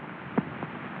 too.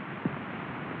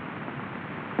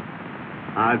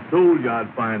 I told you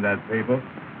I'd find that paper.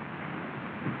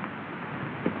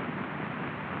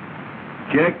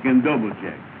 Check and double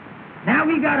check. Now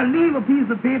we gotta leave a piece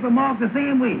of paper marked the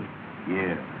same way.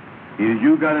 Yeah. Is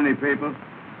you got any paper?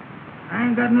 I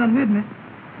ain't got none with me.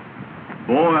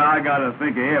 Boy, I gotta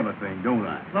think of everything, don't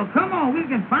I? Well, come on, we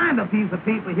can find a piece of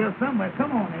paper here somewhere.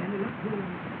 Come on, Andy. Let's do it.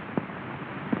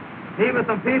 Maybe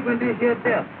some paper in this here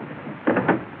desk.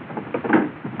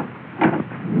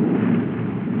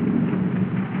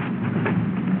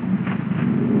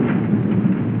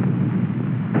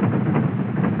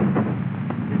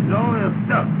 It's all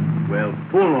stuff. Well,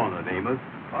 pull on it, Amos.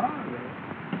 All right.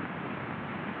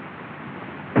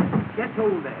 Get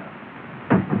hold there.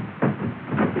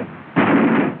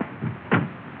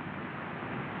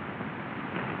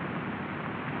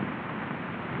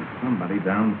 Somebody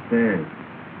downstairs.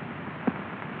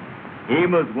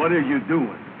 Amos, what are you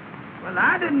doing? Well,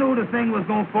 I didn't know the thing was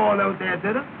going to fall out there,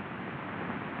 did it?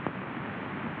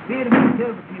 Here to me,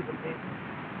 here's a piece of paper.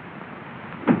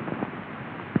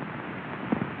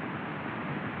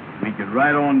 We can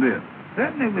write on this.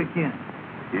 Certainly we can.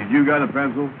 Did you got a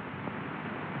pencil?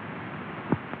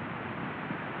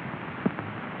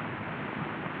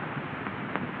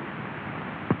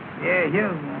 Yeah,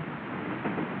 here's one.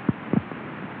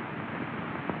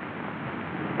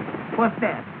 What's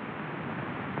that?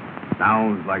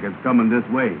 Sounds like it's coming this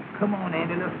way. Come on,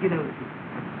 Andy, let's get out of here.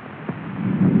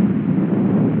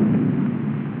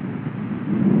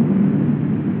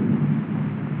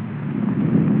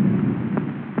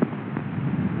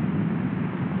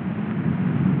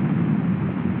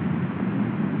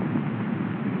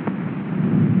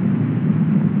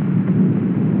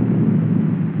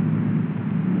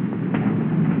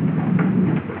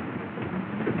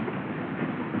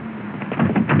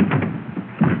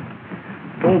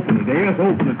 Open it, Amos.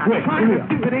 Open it quick. I'm trying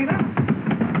to do it, ain't I?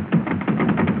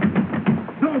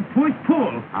 Don't push,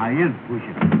 pull. I is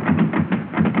pushing.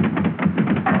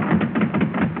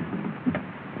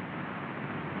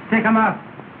 Take him out.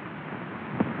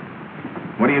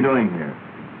 What are you doing here?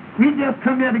 We just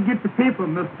come here to get the paper,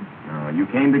 mister. Oh, you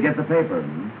came to get the paper.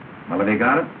 Hmm? Well, have you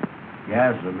got it?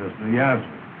 Yes, sir, mister. Yes,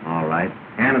 sir. All right.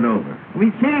 Hand it over. We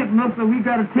can't, mister. We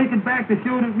got to take it back to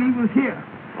show that we was here.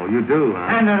 Oh, you do, huh?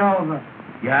 Hand it over.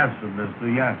 Yes, sir, mister.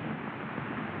 Yes, sir.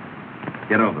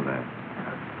 Get over there.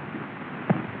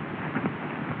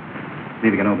 See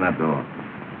if you can open that door.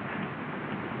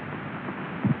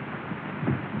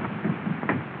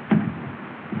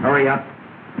 Hurry up.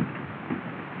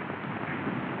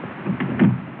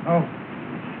 Oh.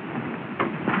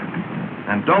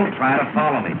 And don't try to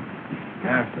follow me.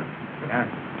 Yes, sir. Yes,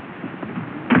 sir.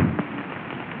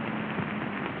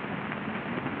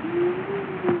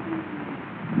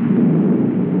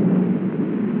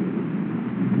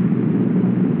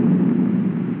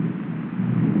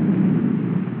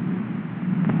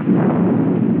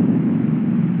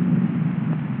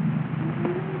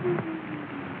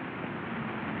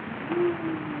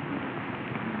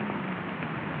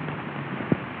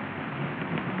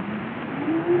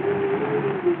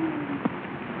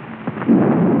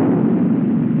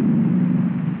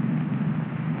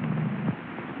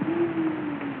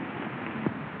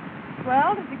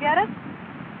 Well, did you get it?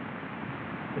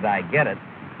 Did I get it?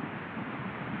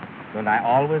 Don't I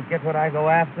always get what I go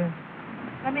after?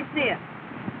 Let me see it.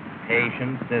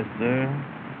 Patience, sister.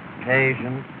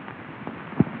 Patience.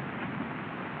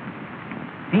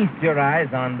 Feast your eyes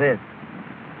on this.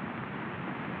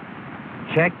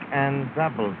 Check and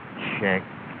double check.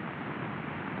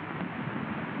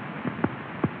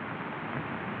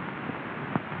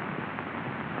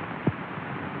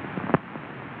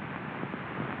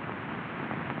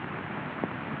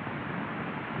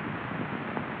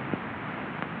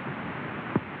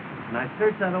 And I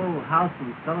searched that old house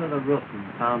from cellar to roof and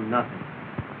found nothing.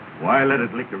 Why let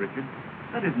it liquor, Richard?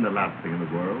 That isn't the last thing in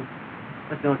the world.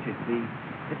 But don't you see,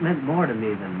 it meant more to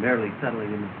me than merely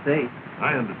settling an estate.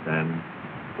 I understand.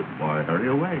 But why hurry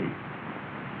away?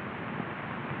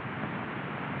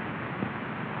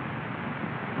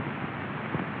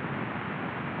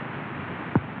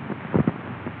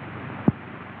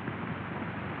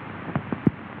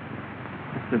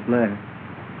 Mr. Blair,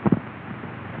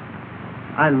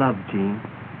 I love Jean,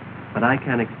 but I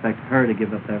can't expect her to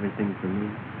give up everything for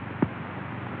me.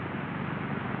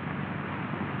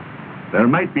 There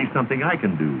might be something I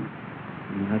can do.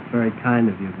 That's very kind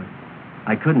of you, but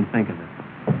I couldn't think of it.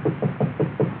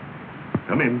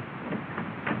 Come in.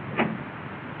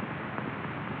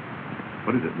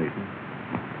 What is it, Mason?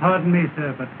 Pardon me,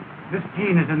 sir, but Miss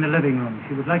Jean is in the living room.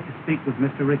 She would like to speak with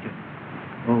Mr. Richard.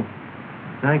 Oh,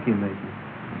 thank you, Mason.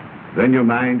 Then your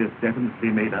mind is definitely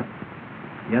made up?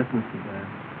 Yes, Mr. Blair.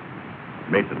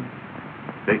 Mason,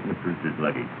 take Mr. Richard's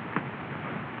luggage.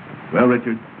 Well,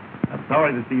 Richard, I'm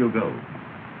sorry to see you go.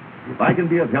 If I can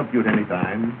be of help to you at any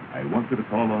time, I want you to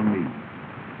call on me.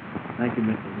 Thank you,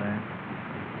 Mr. Blair.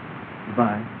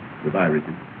 Goodbye. Goodbye,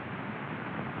 Richard.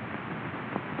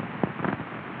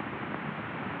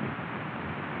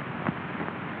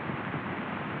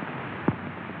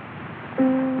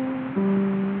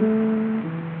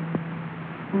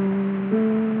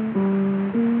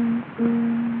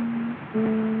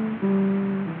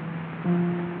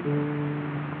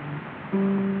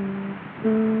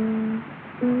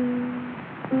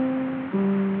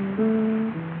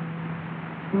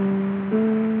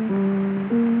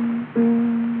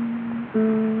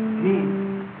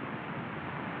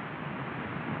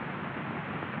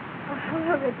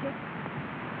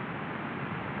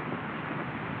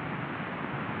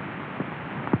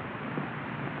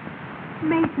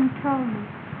 Mason told me.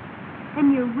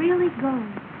 And you're really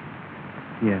going.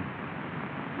 Yes.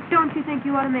 Don't you think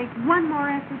you ought to make one more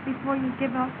effort before you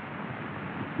give up?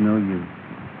 It's no use.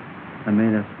 I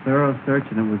made a thorough search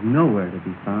and it was nowhere to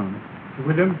be found. Sir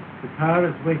William, the car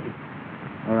is waiting.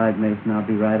 All right, Mason, I'll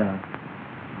be right out.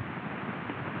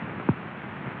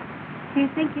 Do you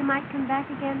think you might come back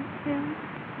again soon?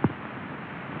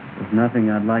 There's nothing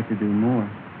I'd like to do more.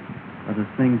 But as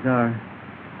things are,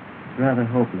 it's rather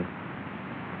hopeless.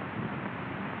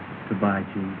 Goodbye,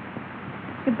 Jean.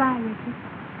 Goodbye, Richard.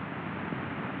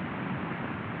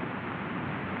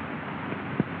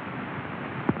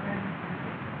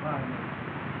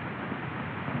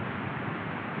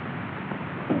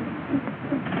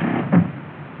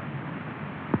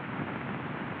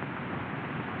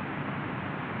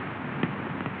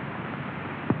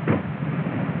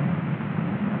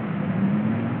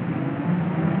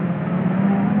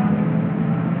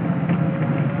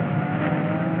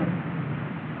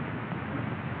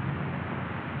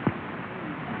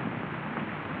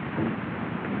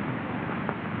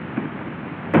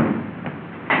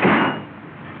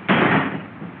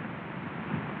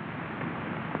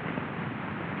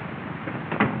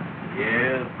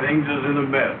 Things is in a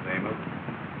mess, Amos.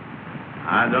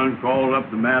 I done called up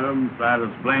the madam, tried to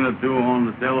explain it to her on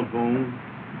the telephone.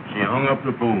 She hung up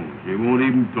the phone. She won't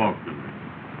even talk to me.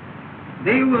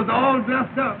 They was all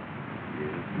dressed up.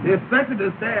 They expected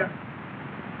us there.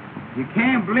 You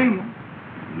can't blame them.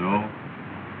 No.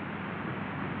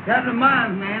 That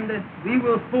reminds me, Andy, we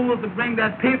were supposed to bring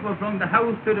that paper from the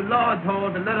house to the lodge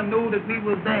hall to let them know that we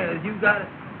was there. You got it?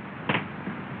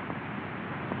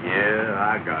 Yeah,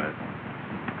 I got it.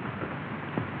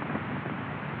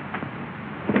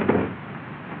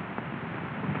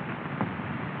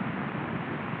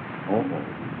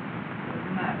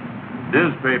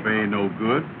 This paper ain't no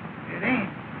good. It ain't.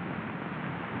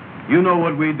 You know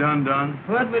what we done?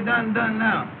 What we done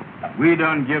now? We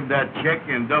done give that check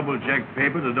and double check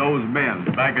paper to those men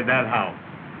back at that house.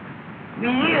 We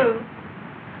is?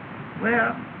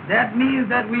 Well, that means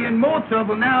that we in more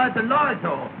trouble now at the lodge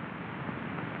hall.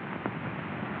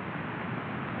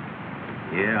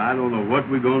 Yeah, I don't know what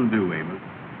we're gonna do, Amos.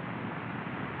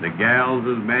 The gals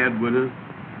is mad with us.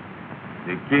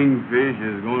 The kingfish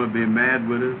is gonna be mad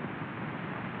with us.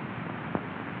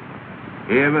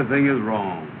 Everything is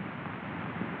wrong.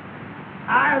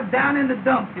 I was down in the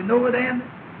dumps. You know it, Andy?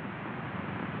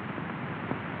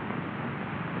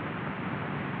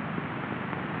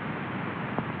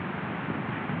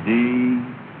 D-E-E-D.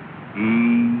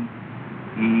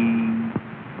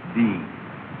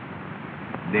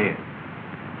 Dead.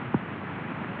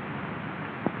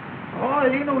 Oh,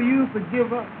 it ain't no use to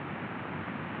give up.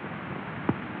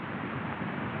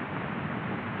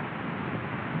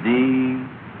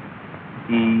 D-E-E-D.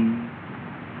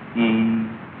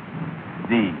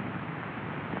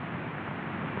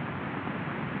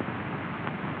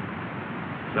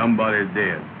 Somebody's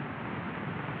dead.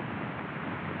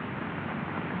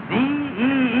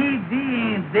 D-E-E-D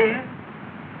ain't dead.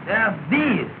 That's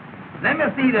dead. Let me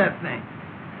see that thing.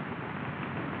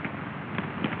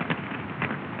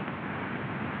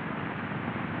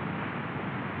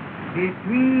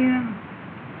 Between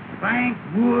Frank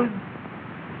Woods,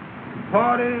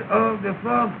 party of the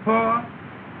first part,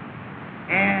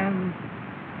 and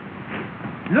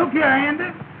look here,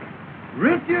 Andy,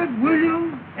 Richard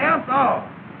Williams, S.R.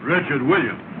 Richard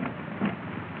Williams.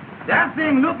 That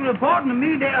thing looked reporting to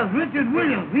me there's Richard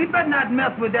Williams. We better not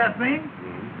mess with that thing.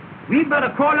 We better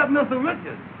call up Mr.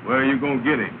 Richards. Where are you going to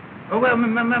get him? Oh, well,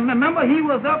 remember he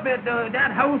was up at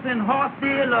that house in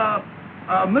Hartsdale,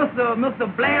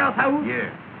 Mr. Blair's house? Yeah.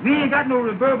 We ain't got no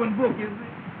reverbing book, you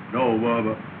see. No,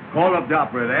 call up the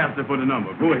operator. Ask her for the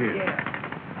number. Go ahead. Yeah.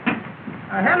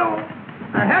 Hello.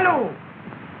 Hello.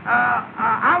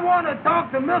 I want to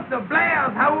talk to Mr.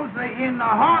 Blair's house in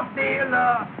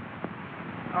Hartsdale.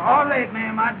 All right,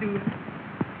 ma'am, I do.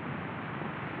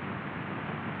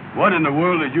 What in the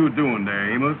world are you doing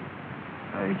there, Amos?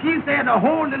 She said to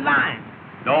hold the line.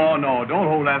 No, don't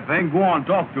hold that thing. Go on,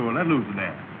 talk to her. Let loose of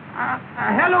that.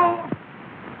 Hello.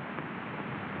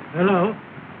 Hello?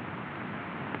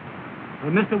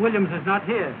 Well, Mr. Williams is not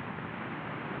here.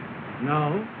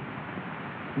 No.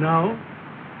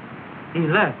 He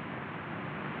left.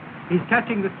 He's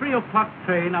catching the 3 o'clock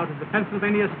train out of the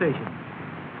Pennsylvania station.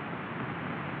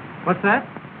 What's that?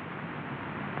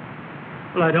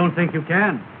 Well, I don't think you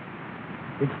can.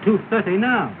 It's 2:30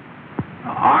 now.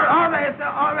 All right,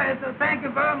 sir. Thank you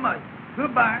very much.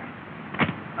 Goodbye.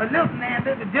 Listen,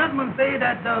 Andy, the gentleman say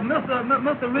that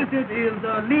Mr. Richards is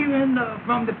leaving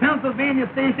from the Pennsylvania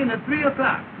station at 3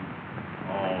 o'clock.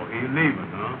 Oh, he's leaving,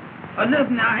 huh?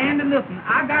 Listen now, Andy, listen.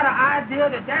 I got an idea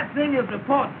that thing is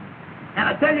important. And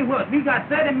I tell you what, we got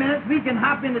 30 minutes. We can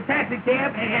hop in the taxi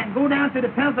cab and go down to the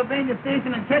Pennsylvania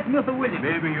station and catch Mr. Williams.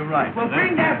 Maybe you're right. Well,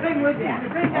 bring that thing with you.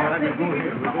 Bring that thing go with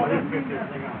here. you. We'll go ahead and get this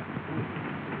thing out.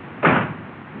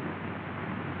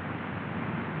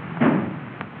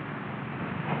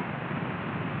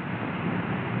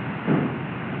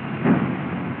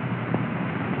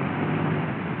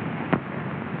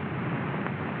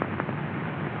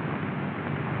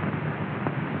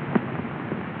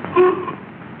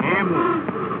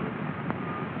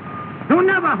 Don't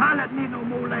never holler at me no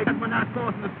more like that when I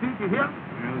crossing the street, you hear?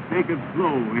 Well, take it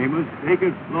slow, Amos. Take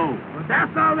it slow. Well,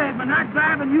 that's all right. When I'm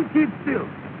driving, you keep still.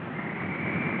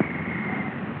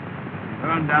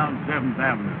 Turn down 7th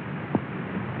Avenue.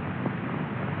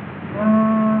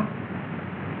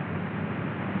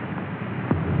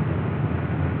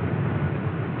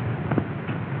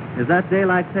 Is that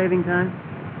daylight saving time?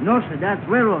 No, sir, that's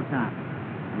railroad time.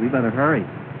 We better hurry.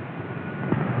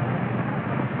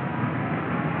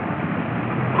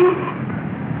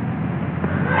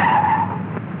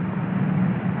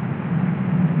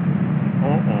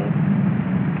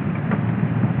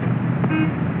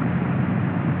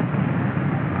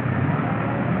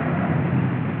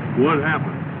 What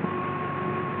happened?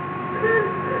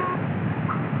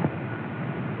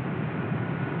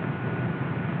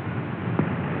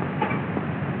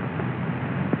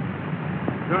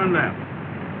 Turn left.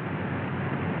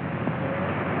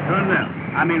 Turn left.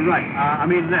 I mean right. I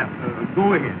mean left.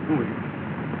 Go ahead. Go ahead.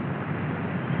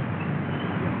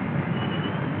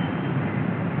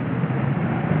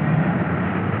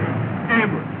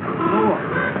 Amber.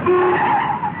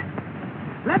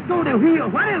 Let go the wheel.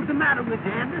 What is the matter with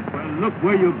you, Andy? Well, look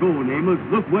where you're going, Amos.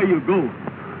 Look where you're going.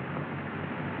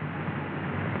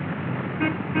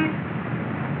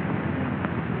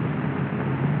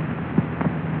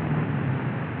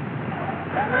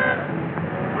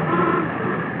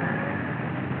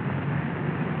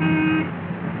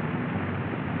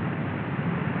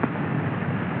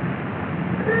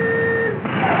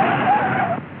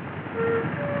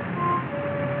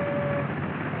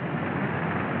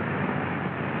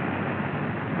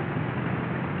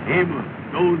 Amos,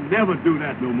 don't never do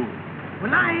that no more.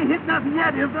 Well, I ain't hit nothing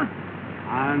yet, is there?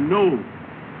 I know,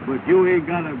 but you ain't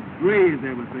got to graze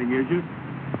everything, is you?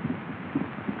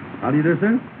 How do you do,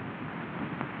 sir?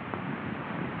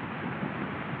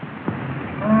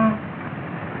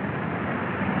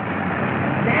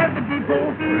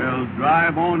 Well,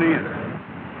 drive on in.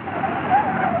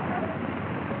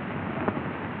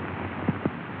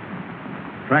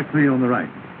 Track 3 on the right.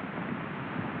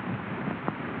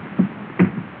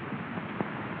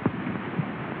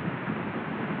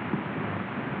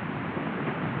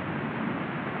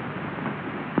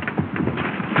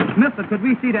 Mister, could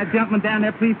we see that gentleman down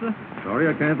there, please, sir? Sorry,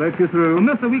 I can't let you through. Well,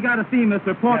 mister, we got to see Mr.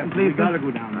 Important, please, We gotta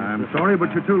go down there. I'm sorry, but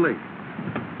you're too late.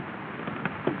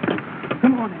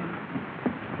 Come on, Andy.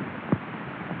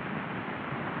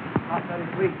 I'll tell you,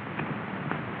 please.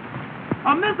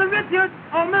 Oh, Mr. Richard!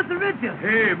 Oh, Mr. Richard!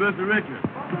 Hey, Mr. Richard. Oh,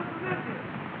 Mr. Richard!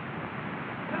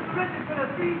 Mr. Richard, could I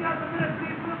see you just a minute,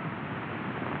 please, sir?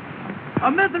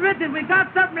 Oh, Mr. Richard, we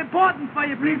got something important for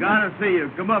you, We please. gotta see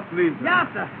you. Come up, please. Yes,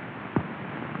 sir.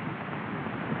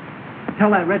 Tell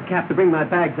that red cap to bring my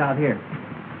bags out here.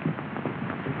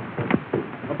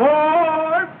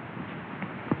 Aboard!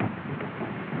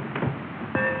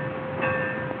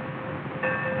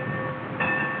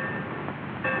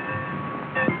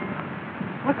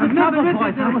 What's the trouble,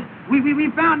 boys? We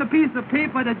found a piece of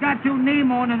paper that got your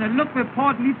name on it and it looked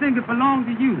important. We think it belonged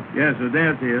to you. Yes, sir,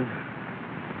 there it is.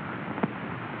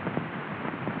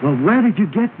 Well, where did you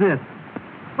get this?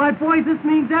 Why, boys, this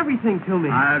means everything to me.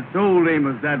 I told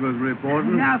Amos that was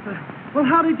reporting. Yes, sir. Well,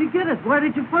 how did you get it? Where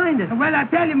did you find it? Well, I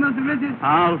tell you, Mr. Richards.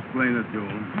 I'll explain it to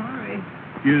him. All right.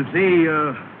 You see,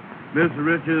 Mr.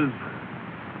 Richards,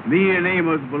 me and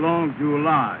Amos belong to a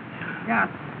lodge. Yes.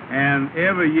 And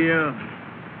every year,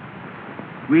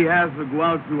 we have to go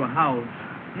out to a house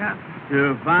Yes.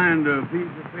 to find a piece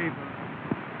of paper.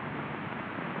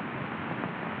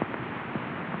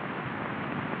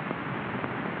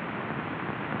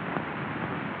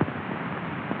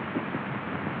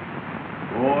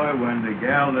 Boy, when the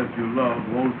gal that you love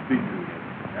won't speak to you,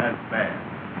 that's bad.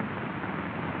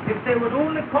 If they would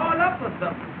only call up or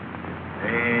something.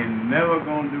 They ain't never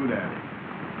gonna do that.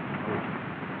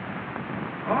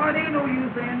 Oh, it ain't no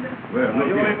use, Andy. Well,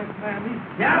 look here.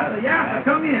 Yes, sir. Yes, sir.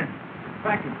 Come in.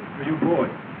 Thank you for you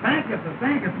boys. Thank you, sir.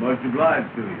 Thank you. Much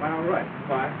obliged to you. All right.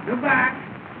 Bye. Goodbye.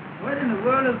 What in the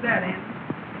world is that, Andy?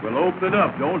 Well, open it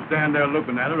up. Don't stand there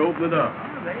looking at it. Open it up.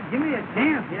 All right. Give me a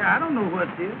chance here. I don't know what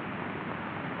it is.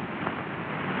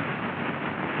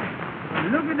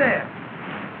 Look at that.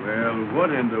 Well, what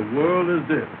in the world is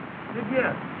this? Look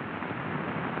here.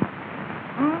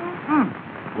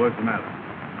 What's the matter?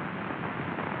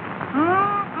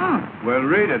 Uh-uh. Well,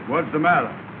 read it. What's the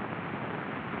matter?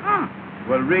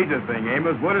 Well, read the thing,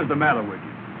 Amos. What is the matter with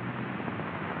you?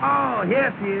 Oh,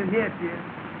 here it is. Here it is.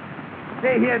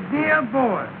 Say here, dear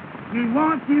boy, we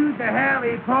want you to have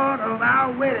a part of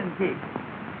our wedding cake.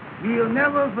 We'll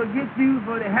never forget you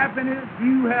for the happiness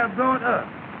you have brought us.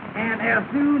 And as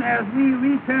soon as we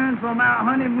return from our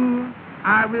honeymoon,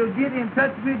 I will get in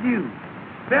touch with you.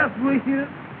 Best wishes,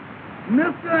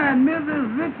 Mr. and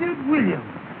Mrs. Richard Williams.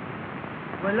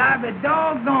 Well, I be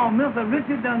doggone, Mr.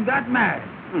 Richard done got married.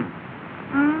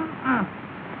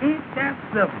 Ain't that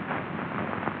simple?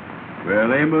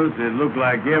 Well, Amos, it looks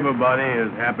like everybody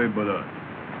is happy but us.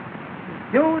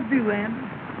 Sure do, Andy.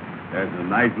 That's a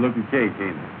nice-looking cake,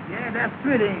 ain't it? Yeah, that's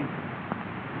pretty, ain't it?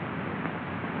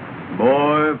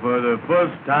 Boy, for the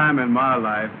first time in my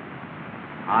life,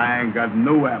 I ain't got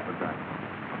no appetite.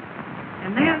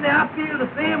 And Andy, I feel the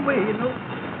same way, you know.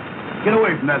 Get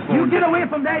away from that phone. You get away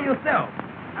from there yourself.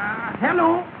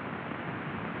 Hello?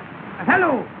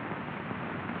 Hello?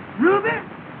 Ruby?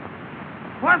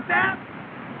 What's that?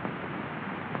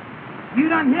 You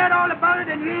done heard all about it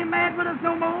and you ain't mad with us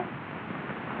no more?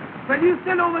 Well, you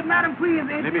still over at Madam Queen's,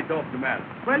 ain't Let you? me talk to Madam.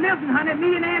 Well, listen, honey,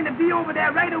 me and Andy be over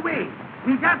there right away.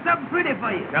 We got something pretty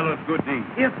for you. Tell us good deed.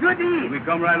 It's good to eat. We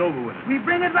come right over with it. We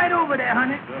bring it right over there,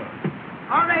 honey. Sure.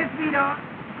 All right, sweetheart.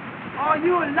 Oh,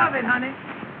 you'll love it, honey.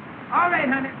 All right,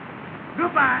 honey.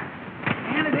 Goodbye.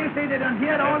 Andy, they say they done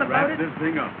heard all about Wrap it. this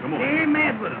thing up. Come on. They ain't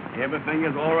mad with us. Everything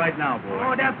is all right now, boy.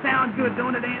 Oh, that sounds good,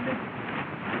 don't it, Andy?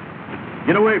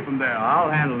 Get away from there. I'll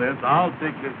handle this. I'll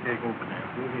take this cake over there.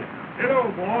 Go here.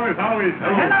 Hello, boys. How is it?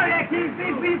 Hello there, King.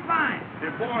 Be fine. Hey,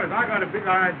 boys, I got a big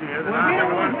idea. Well, I get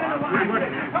never on, went- get on. Wait,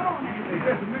 wait. Come on, Andy. Hey,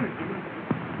 just a minute.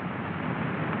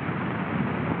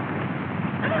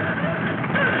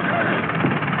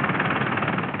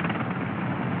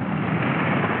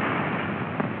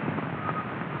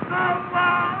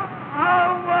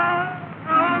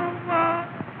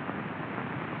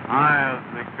 I'll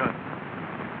discuss.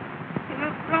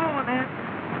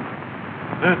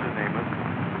 Listen, Amos.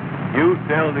 You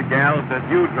tell the gals that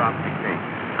you dropped the cake.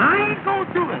 I ain't gonna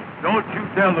do it. Don't you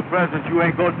tell the president you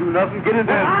ain't gonna do nothing. Get in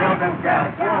there and tell them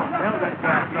gals. Tell them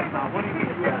gals. Now, what do you mean?